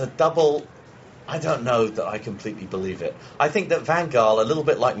 it's a double... I don't know that I completely believe it. I think that Van Gaal, a little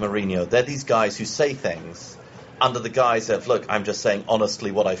bit like Mourinho, they're these guys who say things under the guise of, look, I'm just saying honestly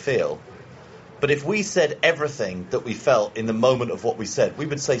what I feel. But if we said everything that we felt in the moment of what we said, we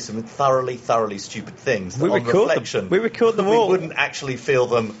would say some thoroughly, thoroughly stupid things. We record them all. We wouldn't actually feel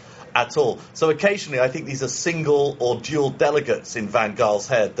them at all. So occasionally I think these are single or dual delegates in Van Gaal's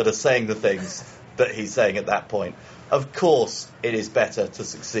head that are saying the things that he's saying at that point. Of course, it is better to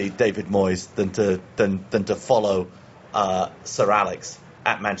succeed David Moyes than to follow Sir Alex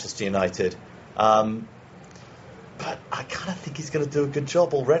at Manchester United. But I kind of think he's going to do a good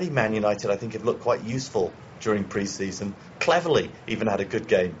job already. Man United, I think, have looked quite useful during pre-season. Cleverly, even had a good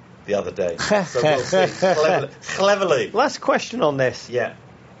game the other day. So we'll see. Cleverly. Last question on this. Yeah.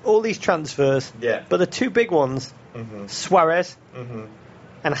 All these transfers. Yeah. But the two big ones, Suarez and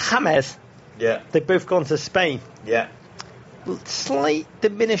James. Yeah. They've both gone to Spain. Yeah. Slight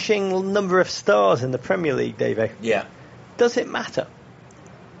diminishing number of stars in the Premier League, Dave. Yeah. Does it matter?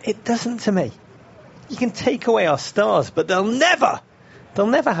 It doesn't to me. You can take away our stars, but they'll never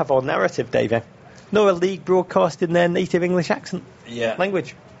have our narrative, Dave. Nor a league broadcast in their native English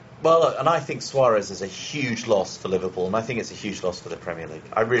language. Well, look, and I think Suarez is a huge loss for Liverpool, and I think it's a huge loss for the Premier League.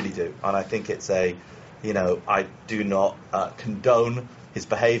 I really do. And I think it's I do not condone his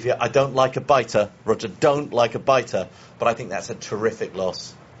behaviour. I don't like a biter, Roger, don't like a biter, but I think that's a terrific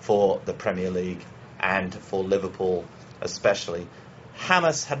loss for the Premier League and for Liverpool especially.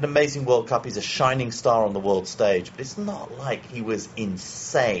 James had an amazing World Cup. He's a shining star on the world stage, but it's not like he was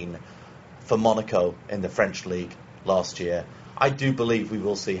insane for Monaco in the French league last year. I do believe we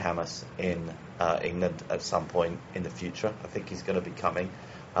will see James in England at some point in the future. I think he's going to be coming.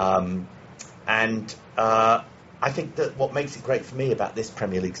 I think that what makes it great for me about this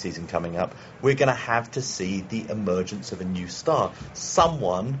Premier League season coming up, we're going to have to see the emergence of a new star.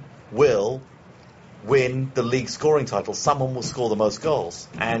 Someone will win the league scoring title, someone will score the most goals.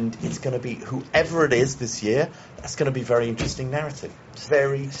 And it's going to be whoever it is this year, that's going to be very interesting narrative.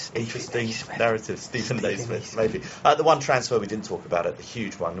 Very interesting narrative. Stephen Naismith, maybe. The one transfer we didn't talk about, the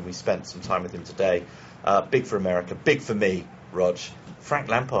huge one, and we spent some time with him today. Big for America, big for me, Rog. Frank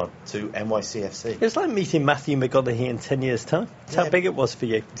Lampard to NYCFC. It was like meeting Matthew McConaughey in 10 years' time. That's how big it was for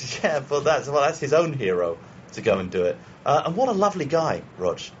you. Yeah, but that's his own hero to go and do it. And what a lovely guy,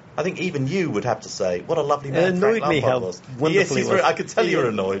 Rog. I think even you would have to say, what a lovely man Frank Lampard was. Wonderful he was. I could tell you were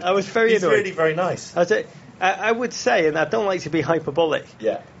annoyed. I was very annoyed. He's really very nice. I would say, and I don't like to be hyperbolic,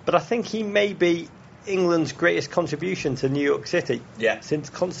 but I think he may be England's greatest contribution to New York City since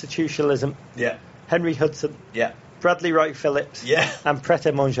constitutionalism. Henry Hudson. Bradley Wright Phillips. And Pret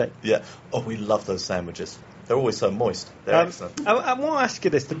a Manger. Oh, we love those sandwiches. They're always so moist. They're excellent. I want to ask you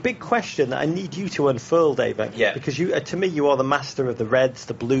this, the big question that I need you to unfurl, David, because to me you are the master of the Reds,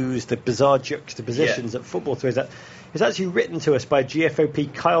 the Blues, the bizarre juxtapositions that football throws at. It's actually written to us by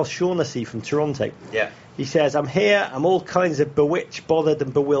GFOP Kyle Shaughnessy from Toronto. He says, I'm here, I'm all kinds of bewitched, bothered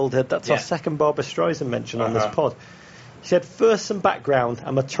and bewildered. That's our second Barbra Streisand mention on this pod. He said, first some background,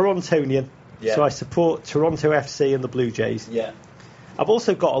 I'm a Torontonian, so I support Toronto FC and the Blue Jays. I've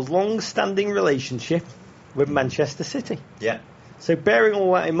also got a long-standing relationship with Manchester City. So bearing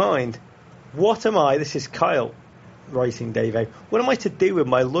all that in mind, what am I, this is Kyle writing, Davo, what am I to do with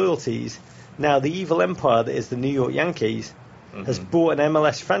my loyalties now the evil empire that is the New York Yankees has bought an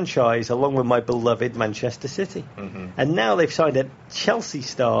MLS franchise along with my beloved Manchester City? And now they've signed a Chelsea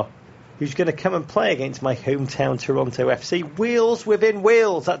star who's going to come and play against my hometown Toronto FC. Wheels within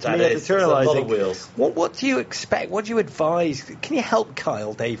wheels. That's me editorialising. A lot of wheels. What do you expect? What do you advise? Can you help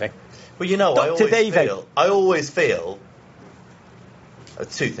Kyle, Davo? Well, you know, I always feel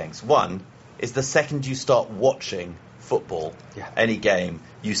two things. One is the second you start watching football, any game,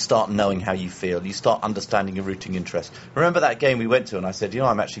 you start knowing how you feel. You start understanding your rooting interest. Remember that game we went to and I said,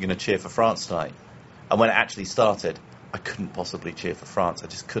 I'm actually going to cheer for France tonight. And when it actually started, I couldn't possibly cheer for France. I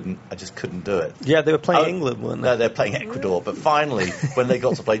just couldn't do it. Yeah, they were playing England, weren't they? No, they were playing Ecuador. But finally, when they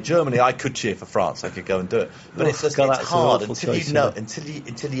got to play Germany, I could cheer for France. I could go and do it. But it's hard until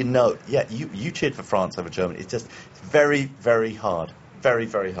you know. Yeah, you cheered for France over Germany. It's just very, very hard. Very,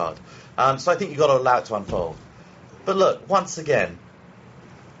 very hard. So I think you've got to allow it to unfold. But look, once again,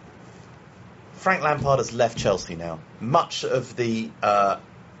 Frank Lampard has left Chelsea now. Much of the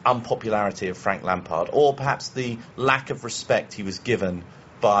unpopularity of Frank Lampard, or perhaps the lack of respect he was given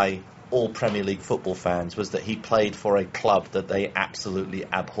by all Premier League football fans, was that he played for a club that they absolutely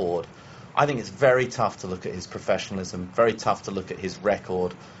abhorred. I think it's very tough to look at his professionalism, very tough to look at his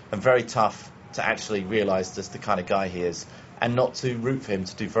record, and very tough to actually realise just the kind of guy he is, and not to root for him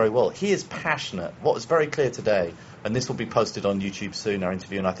to do very well. He is passionate. What was very clear today, and this will be posted on YouTube soon, our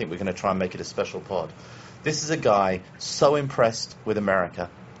interview, and I think we're going to try and make it a special pod. This is a guy so impressed with America,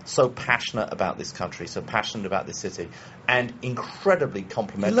 so passionate about this country, so passionate about this city, and incredibly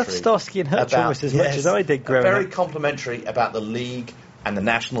complimentary. He loved Starsky and Hutch almost as much as I did growing up. Very complimentary about the league and the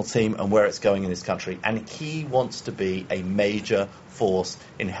national team and where it's going in this country, and he wants to be a major force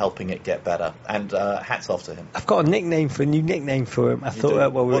in helping it get better, and hats off to him. I've got a new nickname for him.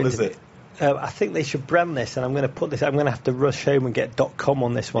 What is it? I think they should brand this, and I'm going to have to rush home and get .com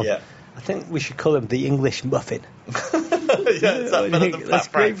on this one. I think we should call him the English Muffin. Is that better than Fat That's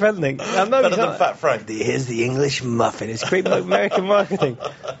Frank? great branding. Better than Fat Frank. Here's the English Muffin. It's great American marketing.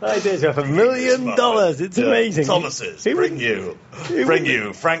 That idea's worth $1 million. It's amazing. Thomas's, bring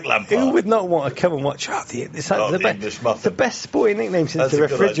you Frank Lampard. Who would not want to come and watch the English Muffin? The best sporting nickname since the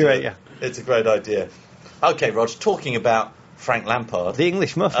refrigerator. It's a great idea. Okay, Rog, talking about Frank Lampard. The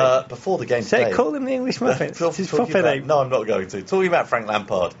English Muffin. Before the game today. Call him the English Muffin. It's his proper name. No, I'm not going to. Talking about Frank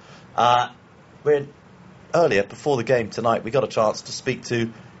Lampard. Earlier, before the game tonight, we got a chance to speak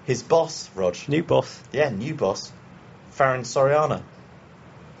to his boss, Rog. New boss. Yeah, new boss, Ferran Soriano.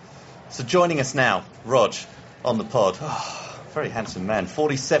 So joining us now, Rog, on the pod. Very handsome man,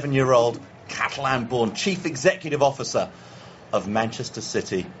 47-year-old, Catalan-born Chief Executive Officer of Manchester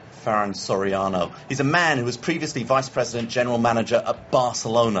City, Ferran Soriano. He's a man who was previously Vice President General Manager at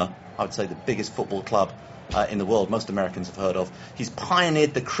Barcelona, I would say the biggest football club in the world most Americans have heard of. He's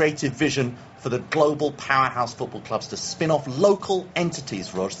pioneered the creative vision for the global powerhouse football clubs to spin off local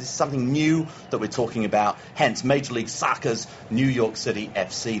entities, Rog. This is something new that we're talking about, hence Major League Soccer's New York City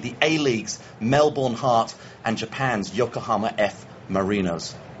FC, the A-League's Melbourne Heart, and Japan's Yokohama F.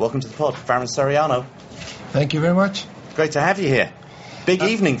 Marinos. Welcome to the pod, Ferran Soriano. Thank you very much. Great to have you here. Big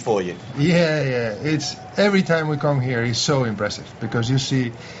evening for you. Yeah. It's every time we come here is so impressive because you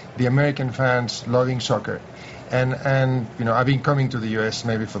see the American fans loving soccer, And I've been coming to the US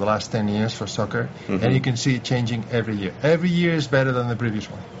maybe for the last 10 years for soccer, and you can see it changing every year. Every year is better than the previous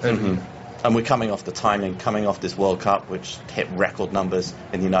one. Every year. And we're coming off this World Cup, which hit record numbers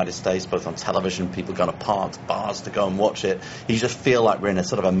in the United States, both on television, people going to parks, bars to go and watch it. You just feel like we're in a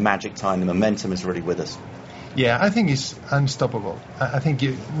sort of a magic time. The momentum is really with us. Yeah, I think it's unstoppable. I think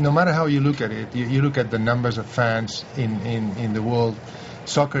no matter how you look at it, you look at the numbers of fans in the world.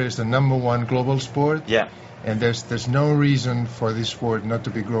 Soccer is the number one global sport. Yeah. And there's no reason for this sport not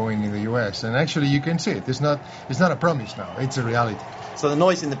to be growing in the US. And actually, you can see it. It's not a promise now. It's a reality. So the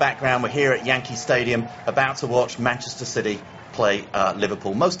noise in the background, we're here at Yankee Stadium, about to watch Manchester City play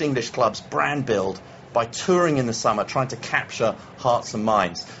Liverpool. Most English clubs brand build by touring in the summer, trying to capture hearts and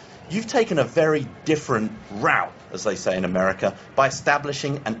minds. You've taken a very different route, as they say in America, by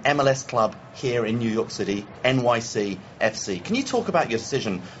establishing an MLS club here in New York City, NYCFC. Can you talk about your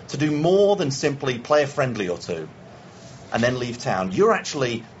decision to do more than simply play a friendly or two and then leave town? You're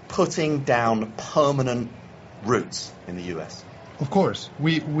actually putting down permanent roots in the US. Of course,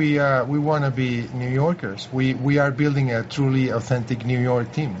 we want to be New Yorkers. We are building a truly authentic New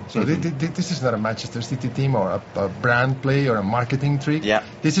York team. So this is not a Manchester City team or a brand play or a marketing trick. Yeah.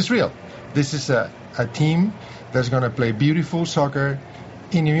 This is real. This is a team that's going to play beautiful soccer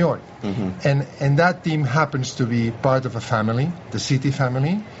in New York. And that team happens to be part of a family, the City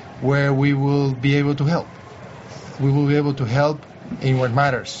family, where we will be able to help. We will be able to help in what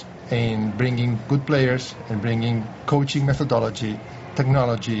matters, in bringing good players and bringing coaching methodology,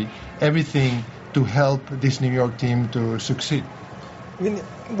 technology, everything to help this New York team to succeed. I mean,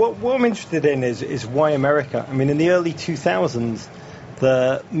 what I'm interested in is why America? I mean, in the early 2000s,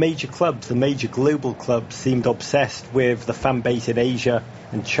 the major clubs, the major global clubs, seemed obsessed with the fan base in Asia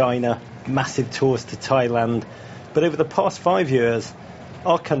and China, massive tours to Thailand. But over the past 5 years,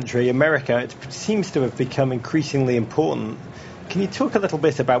 our country, America, it seems to have become increasingly important. Can you talk a little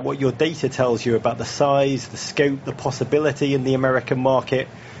bit about what your data tells you about the size, the scope, the possibility in the American market,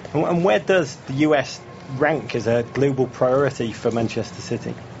 and where does the US rank as a global priority for Manchester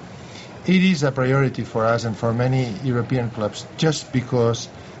City? It is a priority for us and for many European clubs just because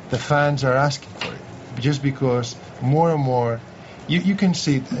the fans are asking for it. Just because more and more, you can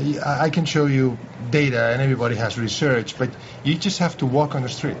see, I can show you data and everybody has research, but you just have to walk on the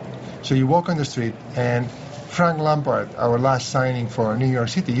street. So you walk on the street and Frank Lampard, our last signing for New York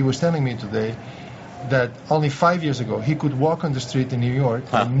City, he was telling me today that only 5 years ago he could walk on the street in New York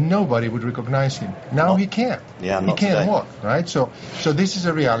and nobody would recognize him. Now he can't. Yeah, he can't walk, right? So this is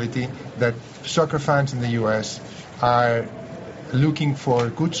a reality that soccer fans in the US are looking for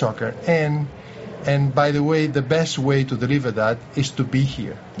good soccer, and by the way, the best way to deliver that is to be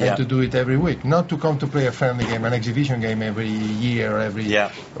here and to do it every week, not to come to play a friendly game, an exhibition game every year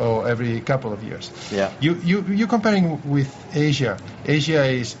or every couple of years. Yeah. You're comparing with Asia. Asia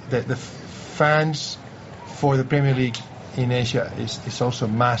is the fans for the Premier League in Asia is also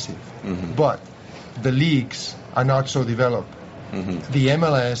massive, but the leagues are not so developed. The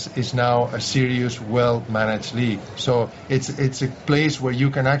MLS is now a serious, well-managed league. So it's a place where you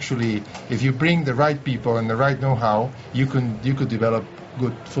can actually, if you bring the right people and the right know-how, you could develop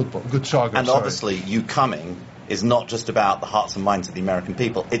good football, good soccer. And obviously, you coming is not just about the hearts and minds of the American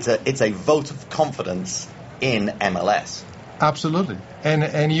people. It's a vote of confidence in MLS. Absolutely.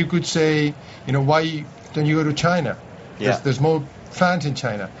 And you could say, why don't you go to China? Yeah. There's more fans in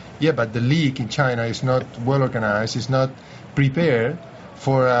China. Yeah, but the league in China is not well organized. It's not prepared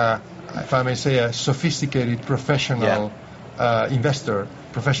for, if I may say, a sophisticated professional investor,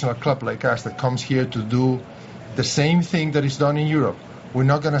 professional club like us that comes here to do the same thing that is done in Europe. We're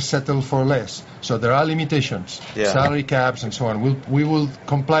not going to settle for less. So there are limitations, salary caps and so on. We will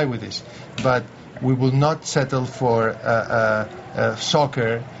comply with this, but we will not settle for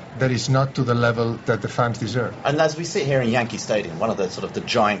soccer that is not to the level that the fans deserve. And as we sit here in Yankee Stadium, one of the sort of the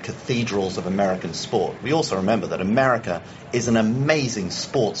giant cathedrals of American sport, we also remember that America is an amazing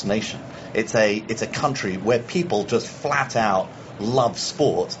sports nation. It's a country where people just flat out love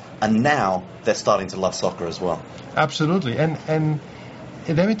sport, and now they're starting to love soccer as well. Absolutely. And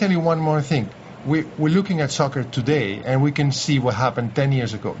let me tell you one more thing. We're looking at soccer today, and we can see what happened 10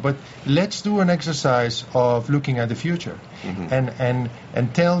 years ago. But let's do an exercise of looking at the future, and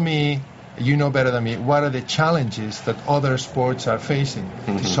tell me, you know better than me, what are the challenges that other sports are facing?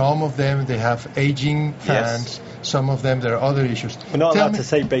 Some of them, they have aging fans. Yes. Some of them, there are other issues. We're not allowed to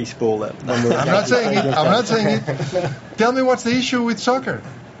say baseball then. I'm not saying it. Tell me what's the issue with soccer.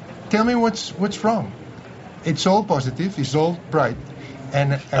 Tell me what's wrong. It's all positive. It's all bright.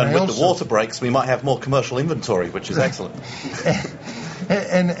 And with the water breaks, we might have more commercial inventory, which is excellent.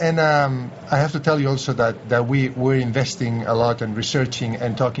 And I have to tell you also that we're investing a lot in researching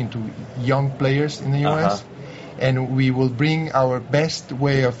and talking to young players in the US. And we will bring our best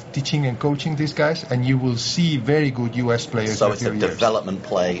way of teaching and coaching these guys, and you will see very good US players. So it's a development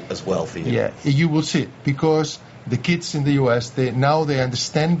play as well for you. Yeah, you will see it, because the kids in the US, they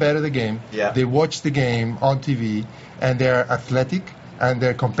understand better the game. Yeah. They watch the game on TV, and they're athletic and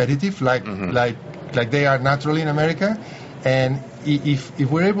they're competitive, like they are naturally in America. And if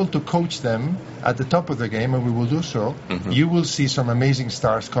we're able to coach them at the top of the game, and we will do so, you will see some amazing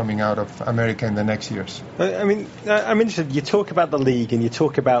stars coming out of America in the next years. I mean, I'm interested. You talk about the league and you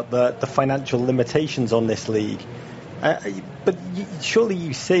talk about the financial limitations on this league. But surely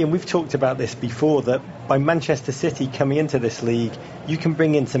you see, and we've talked about this before, that by Manchester City coming into this league, you can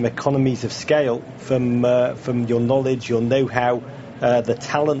bring in some economies of scale from your knowledge, your know-how, the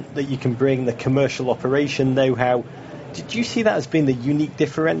talent that you can bring, the commercial operation know-how. Did you see that as being the unique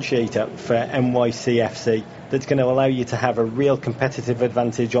differentiator for NYCFC that's going to allow you to have a real competitive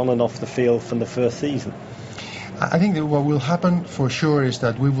advantage on and off the field from the first season? I think that what will happen for sure is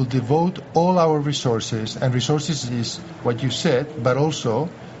that we will devote all our resources, and resources is what you said, but also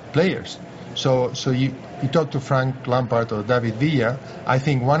players. So you talk to Frank Lampard or David Villa. I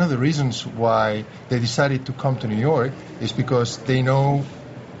think one of the reasons why they decided to come to New York is because they know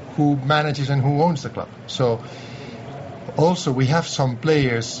who manages and who owns the club. So also we have some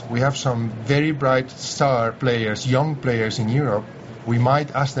players, we have some very bright star players, young players in Europe. We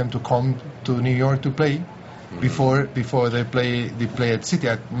might ask them to come to New York to play before they play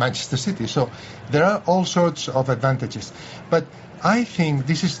at Manchester City. So there are all sorts of advantages. But I think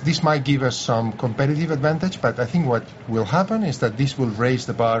this might give us some competitive advantage, but I think what will happen is that this will raise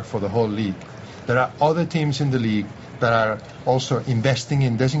the bar for the whole league. There are other teams in the league that are also investing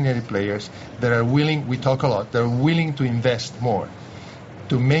in designated players, that are willing, we talk a lot, they're willing to invest more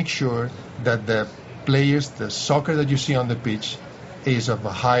to make sure that the players, the soccer that you see on the pitch, is of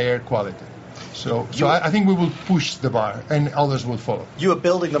a higher quality. So I think we will push the bar, and others will follow. You are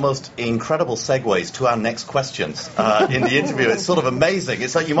building the most incredible segues to our next questions in the interview. It's sort of amazing.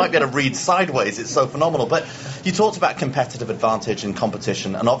 It's like you might be able to read sideways. It's so phenomenal. But you talked about competitive advantage and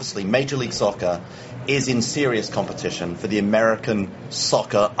competition, and obviously Major League Soccer is in serious competition for the American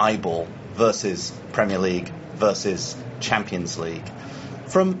soccer eyeball versus Premier League versus Champions League.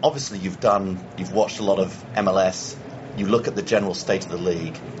 Obviously you've watched a lot of MLS. You look at the general state of the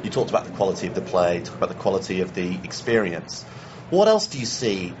league. You talked about the quality of the play, you talked about the quality of the experience. What else do you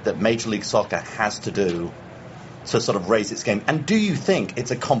see that Major League Soccer has to do to sort of raise its game? And do you think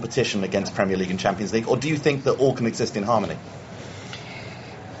it's a competition against Premier League and Champions League, or do you think that all can exist in harmony?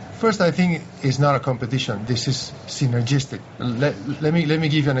 First, I think it's not a competition. This is synergistic. Let me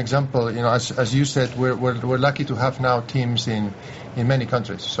give you an example. As you said, we're lucky to have now teams in many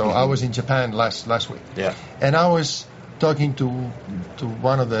countries. So I was in Japan last week. Yeah. And I was talking to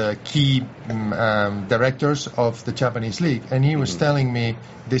one of the key directors of the Japanese league, and he was telling me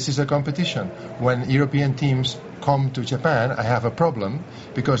this is a competition. When European teams come to Japan, I have a problem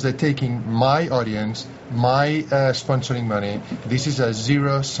because they're taking my audience, my sponsoring money. This is a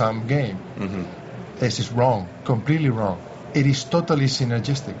zero-sum game. This is wrong, completely wrong. It is totally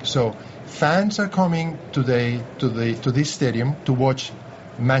synergistic. So fans are coming today to this stadium to watch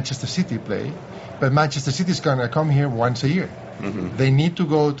Manchester City play, but Manchester City is going to come here once a year. They need to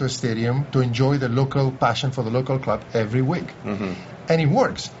go to a stadium to enjoy the local passion for the local club every week. And it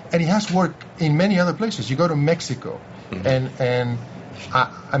works. And it has worked in many other places. You go to Mexico, and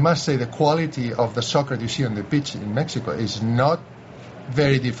I must say the quality of the soccer you see on the pitch in Mexico is not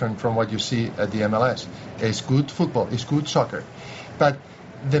very different from what you see at the MLS. It's good football, it's good soccer. But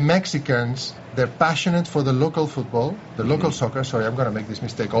the Mexicans, they're passionate for the local football, the local soccer. Sorry, I'm going to make this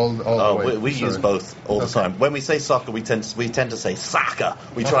mistake all the way. We use both all the time. When we say soccer, we tend to say soccer.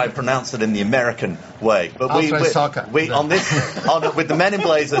 We try and pronounce it in the American way. But soccer. With the Men in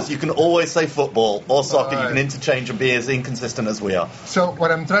Blazers, you can always say football or soccer. You can interchange and be as inconsistent as we are. So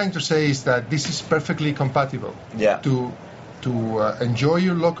what I'm trying to say is that this is perfectly compatible. Yeah. To enjoy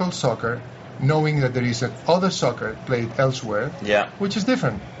your local soccer, knowing that there is other soccer played elsewhere, which is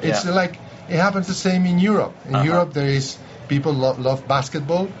different. It's like it happens the same in Europe. In Europe, there is people love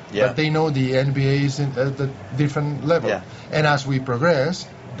basketball, but they know the NBA is at a different level. Yeah. And as we progress,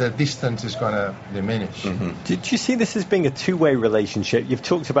 the distance is going to diminish. Do you see this as being a two-way relationship? You've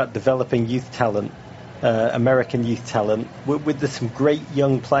talked about developing youth talent, American youth talent, with some great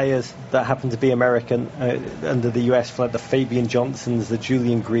young players that happen to be American under the US flag, the Fabian Johnsons, the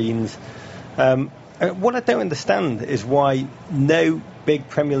Julian Greens. What I don't understand is why no big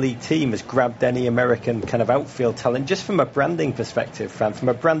Premier League team has grabbed any American kind of outfield talent, just from a branding perspective, Fran, from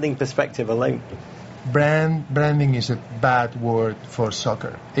a branding perspective alone. Branding is a bad word for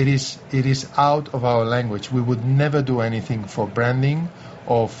soccer. It is out of our language. We would never do anything for branding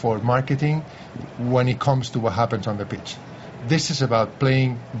or for marketing when it comes to what happens on the pitch. This is about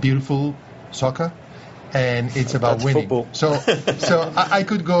playing beautiful soccer, and it's about That's winning. football. So I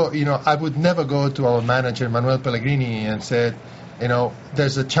could go, I would never go to our manager, Manuel Pellegrini, and said,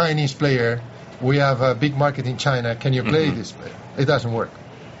 there's a Chinese player, we have a big market in China, can you play this player? It doesn't work.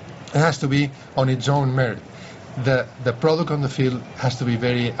 It has to be on its own merit. The product on the field has to be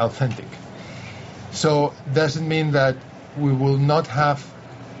very authentic. So doesn't mean that we will not have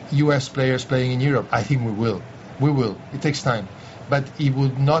US players playing in Europe. I think we will. We will. It takes time. But it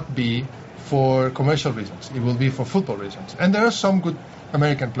would not be for commercial reasons. It will be for football reasons. And there are some good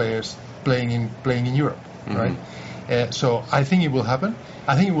American players playing in Europe, right? So I think it will happen.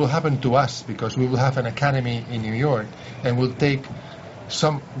 I think it will happen to us because we will have an academy in New York, and we'll take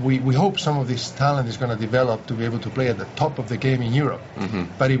we hope some of this talent is going to develop to be able to play at the top of the game in Europe.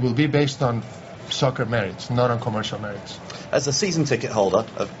 But it will be based on soccer merits, not on commercial merits. As a season ticket holder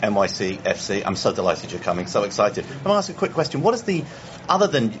of NYCFC, I'm so delighted you're coming, so excited. I'm going to ask a quick question. What is other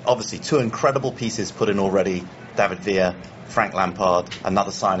than obviously two incredible pieces put in already, David Villa, Frank Lampard,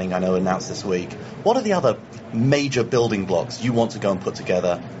 another signing I know announced this week, what are the other major building blocks you want to go and put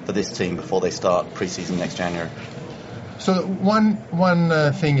together for this team before they start pre-season next January? So one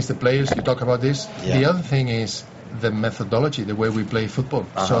thing is the players, you talk about this. Yeah. The other thing is the methodology, the way we play football.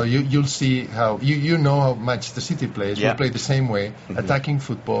 So you'll see how, you know how Manchester City plays. Yeah. We play the same way, attacking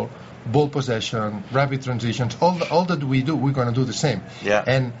football, ball possession, rapid transitions, all that we do, we're going to do the same.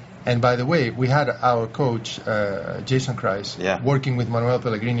 Yeah. And by the way, we had our coach, Jason Kreis, working with Manuel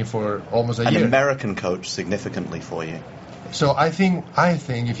Pellegrini for almost a year. An American coach significantly for you. So I think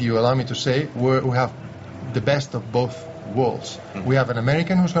if you allow me to say, we have the best of both worlds. We have an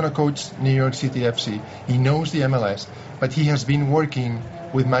American who's going to coach New York City FC. He knows the MLS, but he has been working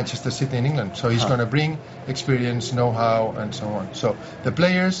with Manchester City in England. So he's going to bring experience, know-how, and so on. So the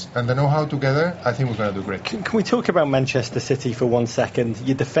players and the know-how together, I think we're going to do great. Can we talk about Manchester City for 1 second?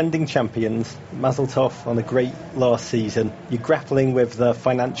 You're defending champions, Mazel Tov on a great last season. You're grappling with the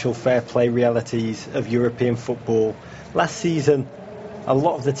financial fair play realities of European football. Last season, a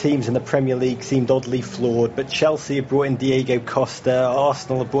lot of the teams in the Premier League seemed oddly flawed, but Chelsea have brought in Diego Costa,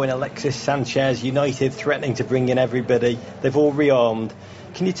 Arsenal have brought in Alexis Sanchez, United threatening to bring in everybody. They've all rearmed.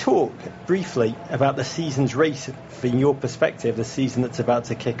 Can you talk briefly about the season's race, from your perspective, the season that's about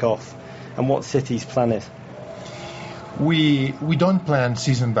to kick off, and what City's plan is? We don't plan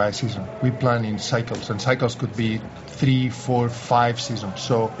season by season. We plan in cycles, and cycles could be 3, 4, 5 seasons.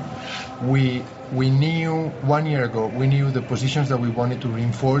 So we knew 1 year ago, we knew the positions that we wanted to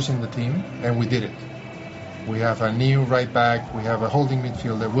reinforce in the team, and we did it. We have a new right back, we have a holding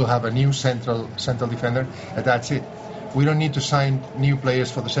midfielder, we'll have a new central defender, and that's it. We don't need to sign new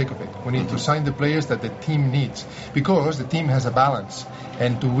players for the sake of it. We need to sign the players that the team needs, because the team has a balance,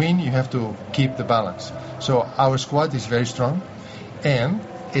 and to win you have to keep the balance. So our squad is very strong, and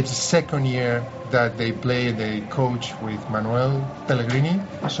it's the second year that they coach with Manuel Pellegrini,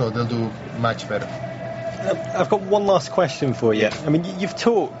 so they'll do much better. I've got one last question for you. I mean, you've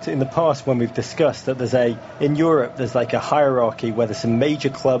talked in the past when we've discussed that in Europe there's like a hierarchy where there's some major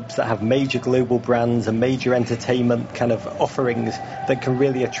clubs that have major global brands and major entertainment kind of offerings that can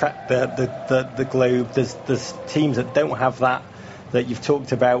really attract the globe. There's teams that don't have that you've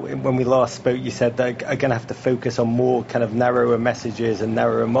talked about. When we last spoke, you said they are going to have to focus on more kind of narrower messages and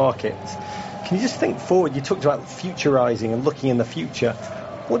narrower markets. Can you just think forward? You talked about futurising and looking in the future.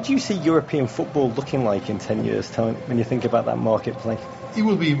 What do you see European football looking like in 10 years' time when you think about that marketplace? It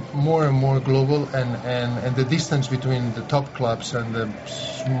will be more and more global, and the distance between the top clubs and the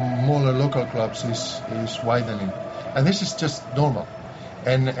smaller local clubs is widening. And this is just normal.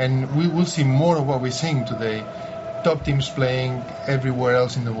 And we will see more of what we're seeing today. Top teams playing everywhere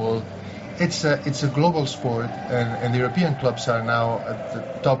else in the world. It's a global sport, and the European clubs are now at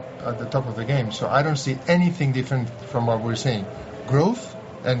the top of the game. So I don't see anything different from what we're seeing. Growth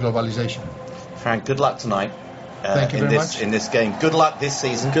and globalization. Frank, good luck tonight. Thank you very much. In this game. Good luck this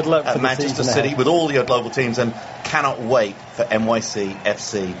season. Good luck at Manchester City with all your global teams, and cannot wait for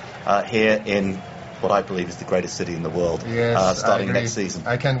NYCFC here in what I believe is the greatest city in the world. Yes, starting next season.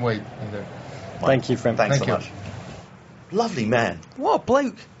 I can't wait either. Thank you, Frank. Thanks Thank so you. much. Lovely man. What a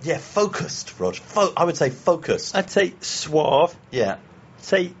bloke. Yeah, focused, Rog. I would say focused. I'd say suave. Yeah.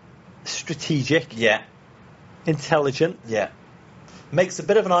 Say strategic. Yeah. Intelligent. Yeah. makes a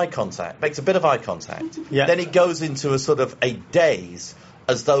bit of eye contact. Yeah. Then he goes into a sort of a daze,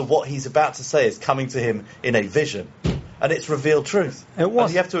 as though what he's about to say is coming to him in a vision. And it's revealed truth. It was.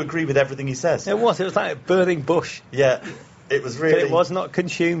 And you have to agree with everything he says. It was like a burning bush. Yeah. It was really... But it was not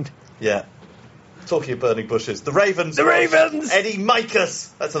consumed. Yeah. Talking of burning bushes, the Ravens. The Ravens! Eddie Mikas.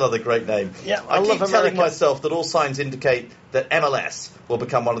 That's another great name. Yeah, I keep love telling America. myself that all signs indicate that MLS will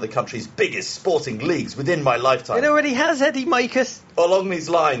become one of the country's biggest sporting leagues within my lifetime. It already has, Eddie Mikas. Along these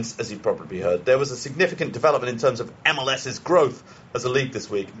lines, as you've probably heard, there was a significant development in terms of MLS's growth as a league this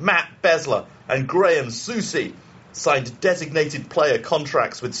week. Matt Besler and Graham Susi signed designated player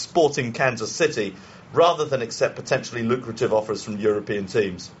contracts with Sporting Kansas City rather than accept potentially lucrative offers from European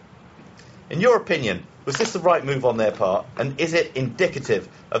teams. In your opinion, was this the right move on their part, and is it indicative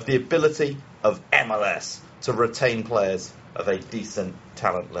of the ability of MLS to retain players of a decent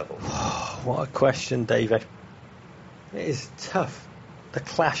talent level? What a question, David. It is tough. The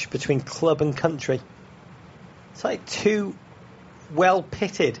clash between club and country. It's like two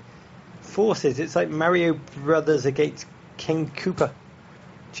well-pitted forces. It's like Mario Brothers against King Koopa,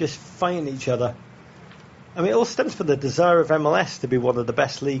 just fighting each other. I mean, it all stems from the desire of MLS to be one of the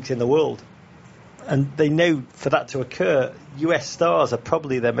best leagues in the world. And they know for that to occur, US stars are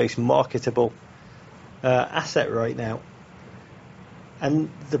probably their most marketable asset right now.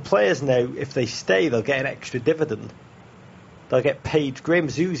 And the players know if they stay, they'll get an extra dividend. They'll get paid. Graham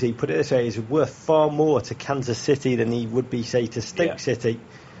Zusi, put it this way, is worth far more to Kansas City than he would be, say, to Stoke City.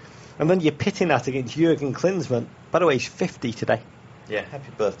 And then you're pitting that against Jurgen Klinsmann. By the way, he's 50 today. Yeah,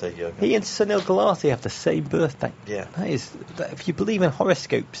 happy birthday, Jurgen. He and Sunil Gulati have the same birthday. Yeah. If you believe in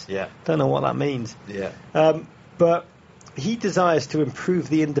horoscopes, don't know what that means. Yeah. But he desires to improve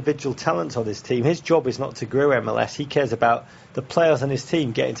the individual talents on his team. His job is not to grow MLS. He cares about the players on his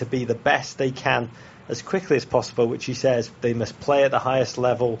team getting to be the best they can as quickly as possible, which he says they must play at the highest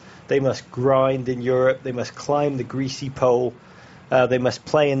level, they must grind in Europe, they must climb the greasy pole, they must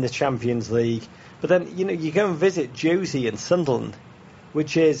play in the Champions League. But then, you go and visit Josie in Sunderland,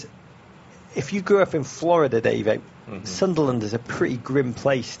 which is, if you grew up in Florida, Dave, Sunderland is a pretty grim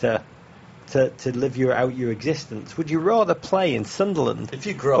place to live out your existence. Would you rather play in Sunderland if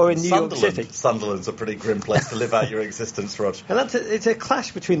you grew up or in New York City? Sunderland's a pretty grim place to live out your existence, Rog. And it's a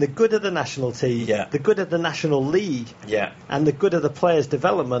clash between the good of the national team, the good of the national league, and the good of the players'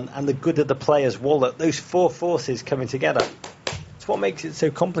 development and the good of the players' wallet. Those four forces coming together. It's what makes it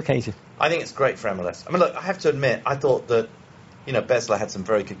so complicated. I think it's great for MLS. I mean, look, I have to admit, I thought that Besler had some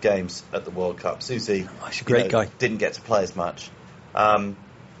very good games at the World Cup. Susi, he's a great guy. Didn't get to play as much. But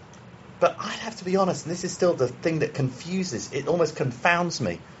I'd have to be honest, and this is still the thing that confuses, it almost confounds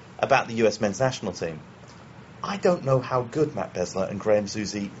me about the US men's national team. I don't know how good Matt Besler and Graham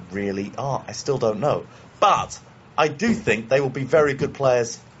Zusi really are. I still don't know. But I do think they will be very good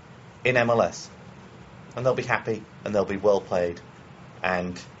players in MLS. And they'll be happy, and they'll be well played,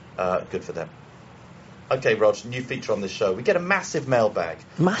 and good for them. Okay, Rog, new feature on this show. We get a massive mailbag.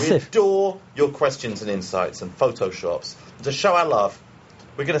 Massive. We adore your questions and insights and photoshops. To show our love,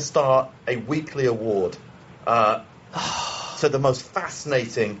 we're going to start a weekly award to the most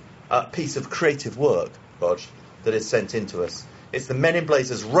fascinating piece of creative work, Rog, that is sent in to us. It's the Men in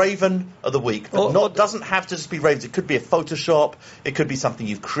Blazers Raven of the Week. But doesn't have to just be Ravens. It could be a Photoshop. It could be something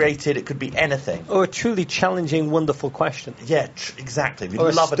you've created. It could be anything. Or a truly challenging, wonderful question. Yeah, exactly. We'd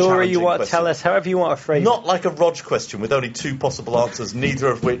or love a story challenging you want question. to tell us, however you want to phrase it. Not like a Rog question with only two possible answers, neither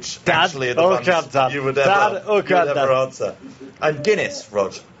of which actually are the ones you would ever answer. And Guinness,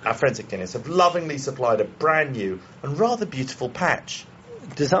 Rog, our friends at Guinness, have lovingly supplied a brand new and rather beautiful patch.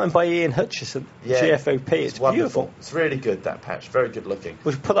 Designed by Ian Hutchison, GFOP. It's wonderful. Beautiful. It's really good, that patch. Very good looking.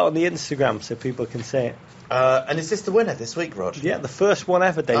 We should put that on the Instagram so people can see it. And is this the winner this week, Rog? Yeah, the first one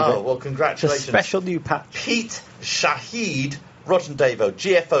ever, David. Oh, well, congratulations. It's a special new patch. Pete Shahid, Rog and Davo,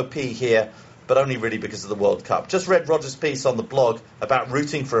 GFOP here, but only really because of the World Cup. Just read Roger's piece on the blog about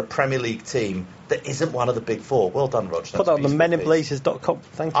rooting for a Premier League team that isn't one of the big four. Well done, Rog. Put that on the meninblazers.com.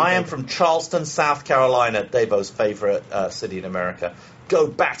 Thank you. I am from Charleston, South Carolina, Davo's favourite city in America. Go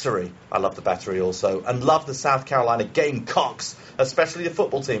Battery. I love the Battery also. And love the South Carolina Gamecocks, especially the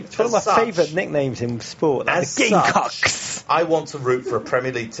football team. It's one of my favourite nicknames in sport. As the Gamecocks. I want to root for a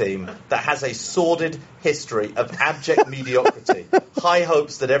Premier League team that has a sordid history of abject mediocrity. High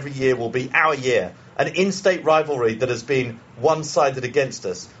hopes that every year will be our year. An in-state rivalry that has been one-sided against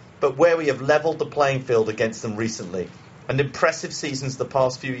us, but where we have levelled the playing field against them recently. And impressive seasons the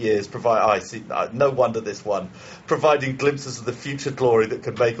past few years no wonder this one, providing glimpses of the future glory that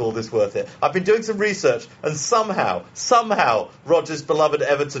could make all this worth it. I've been doing some research, and somehow, Roger's beloved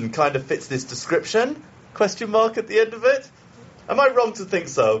Everton kind of fits this description? Question mark at the end of it? Am I wrong to think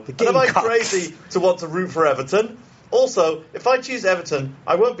so? And am I crazy to want to root for Everton? Also, if I choose Everton,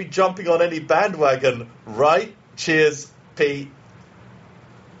 I won't be jumping on any bandwagon, right? Cheers, Pete.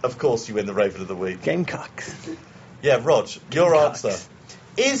 Of course you win the Raven of the Week. Gamecocks. Yeah, Rog, your answer.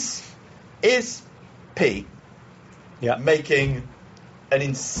 Is Pete making an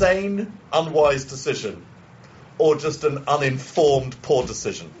insane, unwise decision, or just an uninformed, poor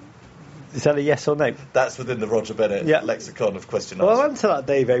decision? Is that a yes or no? That's within the Roger Bennett lexicon of question answer. Well, I'll answer that,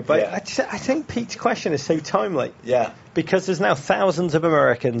 Davo, but I think Pete's question is so timely. Yeah. Because there's now thousands of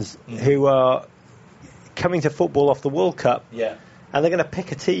Americans who are coming to football off the World Cup. Yeah. And they're going to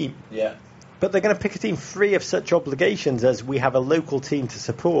pick a team. Yeah. But they're going to pick a team free of such obligations as we have a local team to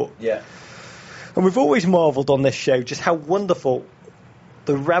support. Yeah. And we've always marvelled on this show just how wonderful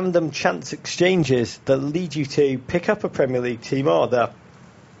the random chance exchanges that lead you to pick up a Premier League team are. The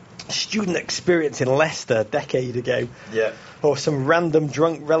student experience in Leicester a decade ago. Yeah. Or some random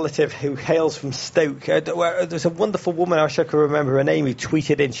drunk relative who hails from Stoke. There's a wonderful woman, I wish I could remember her name, who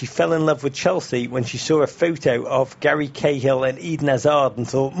tweeted in she fell in love with Chelsea when she saw a photo of Gary Cahill and Eden Hazard and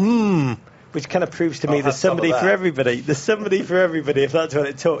thought, which kind of proves to me there's somebody for everybody. There's somebody for everybody, if that's what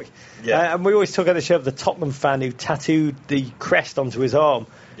it took. Yeah. And we always talk on the show of the Tottenham fan who tattooed the crest onto his arm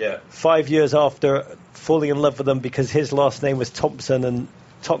 5 years after falling in love with them because his last name was Thompson and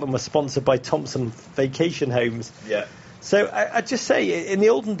Tottenham was sponsored by Thompson Vacation Homes. Yeah. So I just say, in the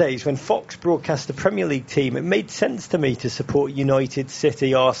olden days when Fox broadcast the Premier League team, it made sense to me to support United,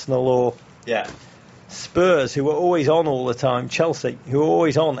 City, Arsenal or Spurs, who were always on all the time, Chelsea, who were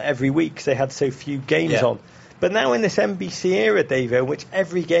always on every week because they had so few games on. But now in this NBC era, Davo, in which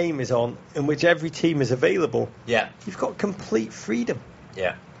every game is on, in which every team is available, you've got complete freedom.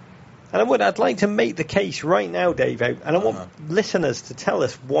 Yeah. And I'd like to make the case right now, Davo, and I want listeners to tell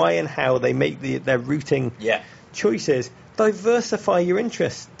us why and how they make their routing choices. Diversify your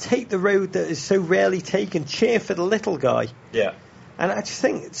interests. Take the road that is so rarely taken. Cheer for the little guy. Yeah. And I just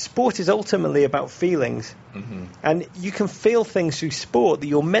think sport is ultimately about feelings. Mm-hmm. And you can feel things through sport that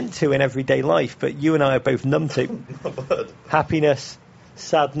you're meant to in everyday life, but you and I are both numb to. Happiness,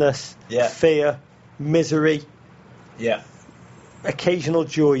 sadness, fear, misery. Yeah. Occasional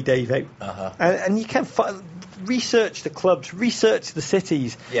joy, Davo. And you can research the clubs, research the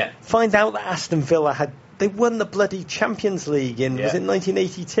cities. Yeah. Find out that Aston Villa they won the bloody Champions League was it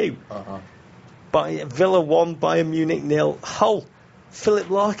 1982? Villa won, Bayern Munich 0. Hull. Philip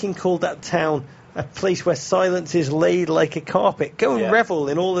Larkin called that town a place where silence is laid like a carpet. Go and revel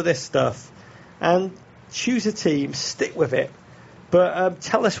in all of this stuff and choose a team, stick with it. But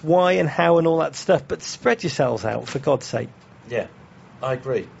tell us why and how and all that stuff. But spread yourselves out, for God's sake. Yeah, I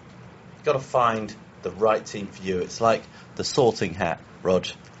agree. You've got to find the right team for you. It's like the sorting hat, Rog,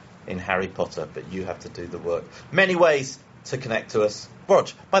 in Harry Potter, but you have to do the work. Many ways to connect to us. Rog,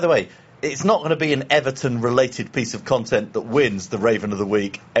 by the way, it's not going to be an Everton-related piece of content that wins the Raven of the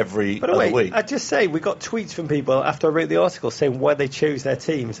Week every other week. I'd just say we got tweets from people after I wrote the article saying why they chose their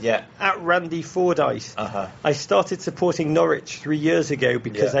teams. Yeah. At Randy Fordyce. I started supporting Norwich 3 years ago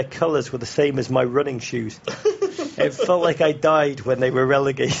because their colours were the same as my running shoes. It felt like I died when they were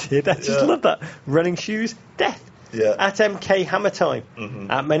relegated. I just love that. Running shoes, death. Yeah. At MK Hammer Time.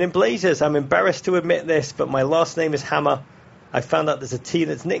 At Men in Blazers. I'm embarrassed to admit this, but my last name is Hammer. I found out there's a team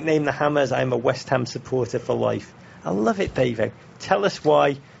that's nicknamed the Hammers. I'm a West Ham supporter for life. I love it, Davo. Tell us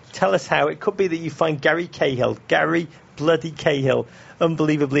why. Tell us how. It could be that you find Gary bloody Cahill,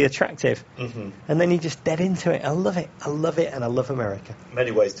 unbelievably attractive. And then you just dead into it. I love it. I love it, and I love America.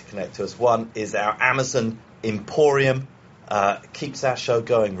 Many ways to connect to us. One is our Amazon Emporium. Keeps our show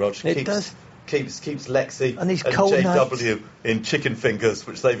going, Rog. It does. Keeps Lexi and JW in chicken fingers,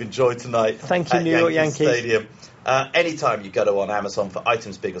 which they've enjoyed tonight. Thank you, New York Yankees Stadium. Anytime you go to on Amazon for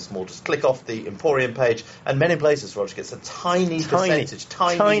items big or small, just click off the Emporium page, and Men in Blazers, Roger, gets a tiny percentage,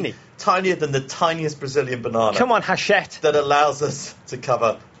 tinier than the tiniest Brazilian banana. Come on, Hachette. That allows us to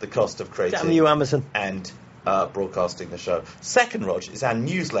cover the cost of creating. Damn you, Amazon. And broadcasting the show. Second, Roger, is our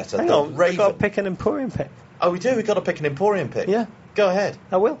newsletter. Hang on, we've got to pick an Emporium pick. Oh, we do? We've got to pick an Emporium pick? Yeah. Go ahead.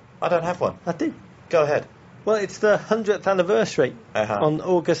 I will. I don't have one. I do. Go ahead. Well, it's the 100th anniversary on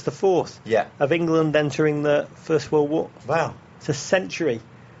August the 4th of England entering the First World War. Wow. It's a century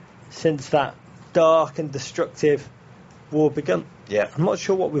since that dark and destructive war begun. Yeah. I'm not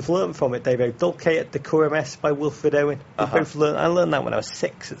sure what we've learned from it, Dave. Dulce et Decorum Est by Wilfred Owen. I learned that when I was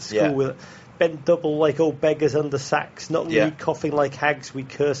 6 at school with it. Bent double like old beggars under sacks, not really coughing like hags, we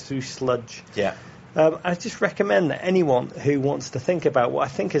curse through sludge. Yeah. I just recommend that anyone who wants to think about what I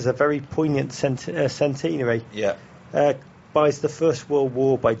think is a very poignant centenary buys The First World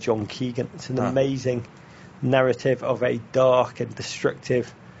War by John Keegan. It's an amazing narrative of a dark and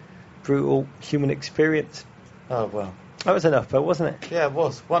destructive, brutal human experience. Oh, well. That was an upper, wasn't it? Yeah, it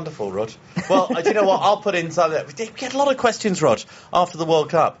was. Wonderful, Rog. Well, do you know what? I'll put inside that. We get a lot of questions, Rog, after the World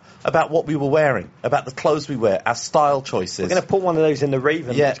Cup about what we were wearing, about the clothes we wear, our style choices. We're going to put one of those in the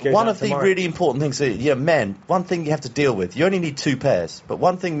Raven. Yeah, one of the really important things, men, one thing you have to deal with, you only need 2 pairs, but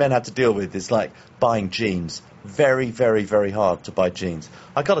one thing men have to deal with is, like, buying jeans. Very, very, very hard to buy jeans.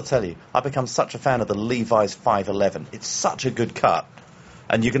 I got to tell you, I've become such a fan of the Levi's 511. It's such a good cut,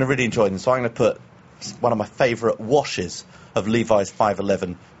 and you're going to really enjoy them. So I'm going to put one of my favourite washes of Levi's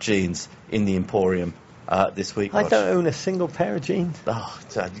 511 jeans in the Emporium this week. I don't own a single pair of jeans. Oh,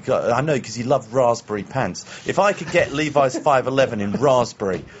 I know, because you love raspberry pants. If I could get Levi's 511 in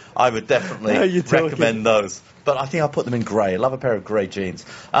raspberry, I would definitely recommend those. But I think I'll put them in grey. I love a pair of grey jeans.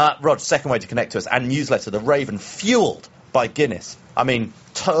 Rog, second way to connect to us, and newsletter, The Raven, fuelled by Guinness. I mean,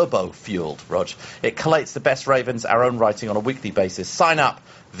 turbo-fuelled, Rog. It collates the best Ravens, our own writing, on a weekly basis. Sign up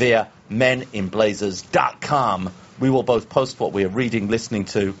via meninblazers.com. We will both post what we are reading, listening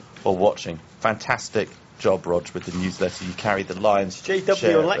to, or watching. Fantastic job, Rog, with the newsletter. You carry the lion's JW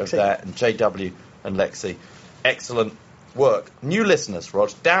share and Lexi. of that, and JW and Lexi. Excellent work. New listeners, Rog,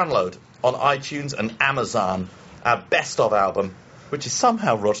 download on iTunes and Amazon our Best Of album, which is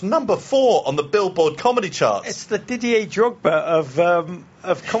somehow, Rog, number 4 on the Billboard comedy charts. It's the Didier Drogba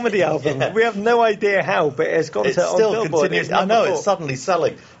of comedy album. Yeah. We have no idea how, but it has gone It's to still on Billboard. continues. I know, it's suddenly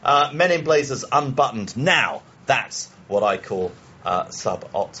selling. Men in Blazers Unbuttoned. Now, that's what I call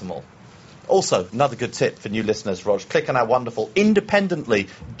suboptimal. Also, another good tip for new listeners, Rog. Click on our wonderful, independently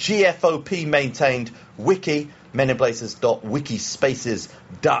GFOP-maintained wiki,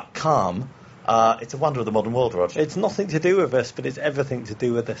 meninblazers.wikispaces.com. It's a wonder of the modern world, Rog. It's nothing to do with us, but it's everything to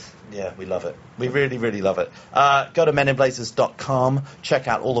do with us. Yeah, we love it. We really, really love it. Go to meninblazers.com. Check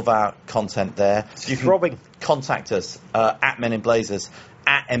out all of our content there. You can contact us at Men in Blazers,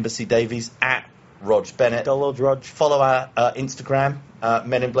 at Embassy Davies, at Rog Bennett. Old Rog. Follow our Instagram,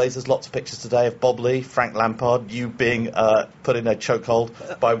 Men in Blazers. Lots of pictures today of Bob Lee, Frank Lampard, you being put in a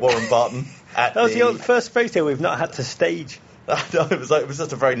chokehold by Warren Barton. That was the first photo we've not had to stage. No, it was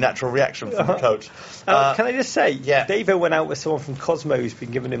just a very natural reaction from the coach. Can I just say, yeah. Davo went out with someone from Cosmo who's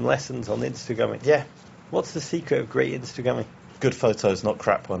been giving him lessons on Instagramming. Yeah. What's the secret of great Instagramming? Good photos, not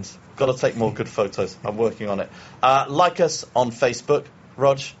crap ones. Got to take more good photos. I'm working on it. Like us on Facebook,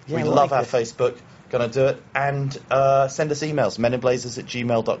 Rog. Yeah, we love our Facebook. Going to do it. And send us emails,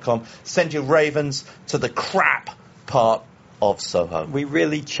 meninblazers@gmail.com. Send your Ravens to the crap part of Soho. We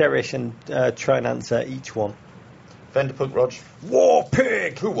really cherish and try and answer each one. Vanderpunk, Rog. War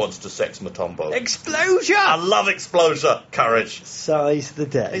pig! Who wants to sex Matombo? Explosion! I love explosion. Courage. Size the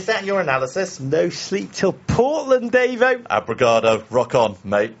day. Is that your analysis? No sleep till Portland, Davo. Abrigado. Rock on,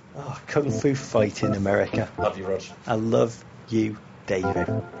 mate. Oh, Kung Fu fight in America. Love you, Rog. I love you,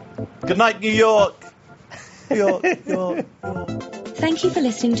 Davo. Good night, New York. York. Thank you for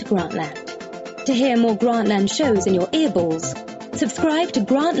listening to Grantland. To hear more Grantland shows in your earballs, subscribe to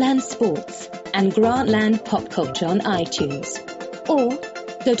Grantland Sports and Grantland Pop Culture on iTunes. Or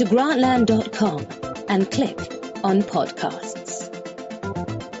go to grantland.com and click on podcast.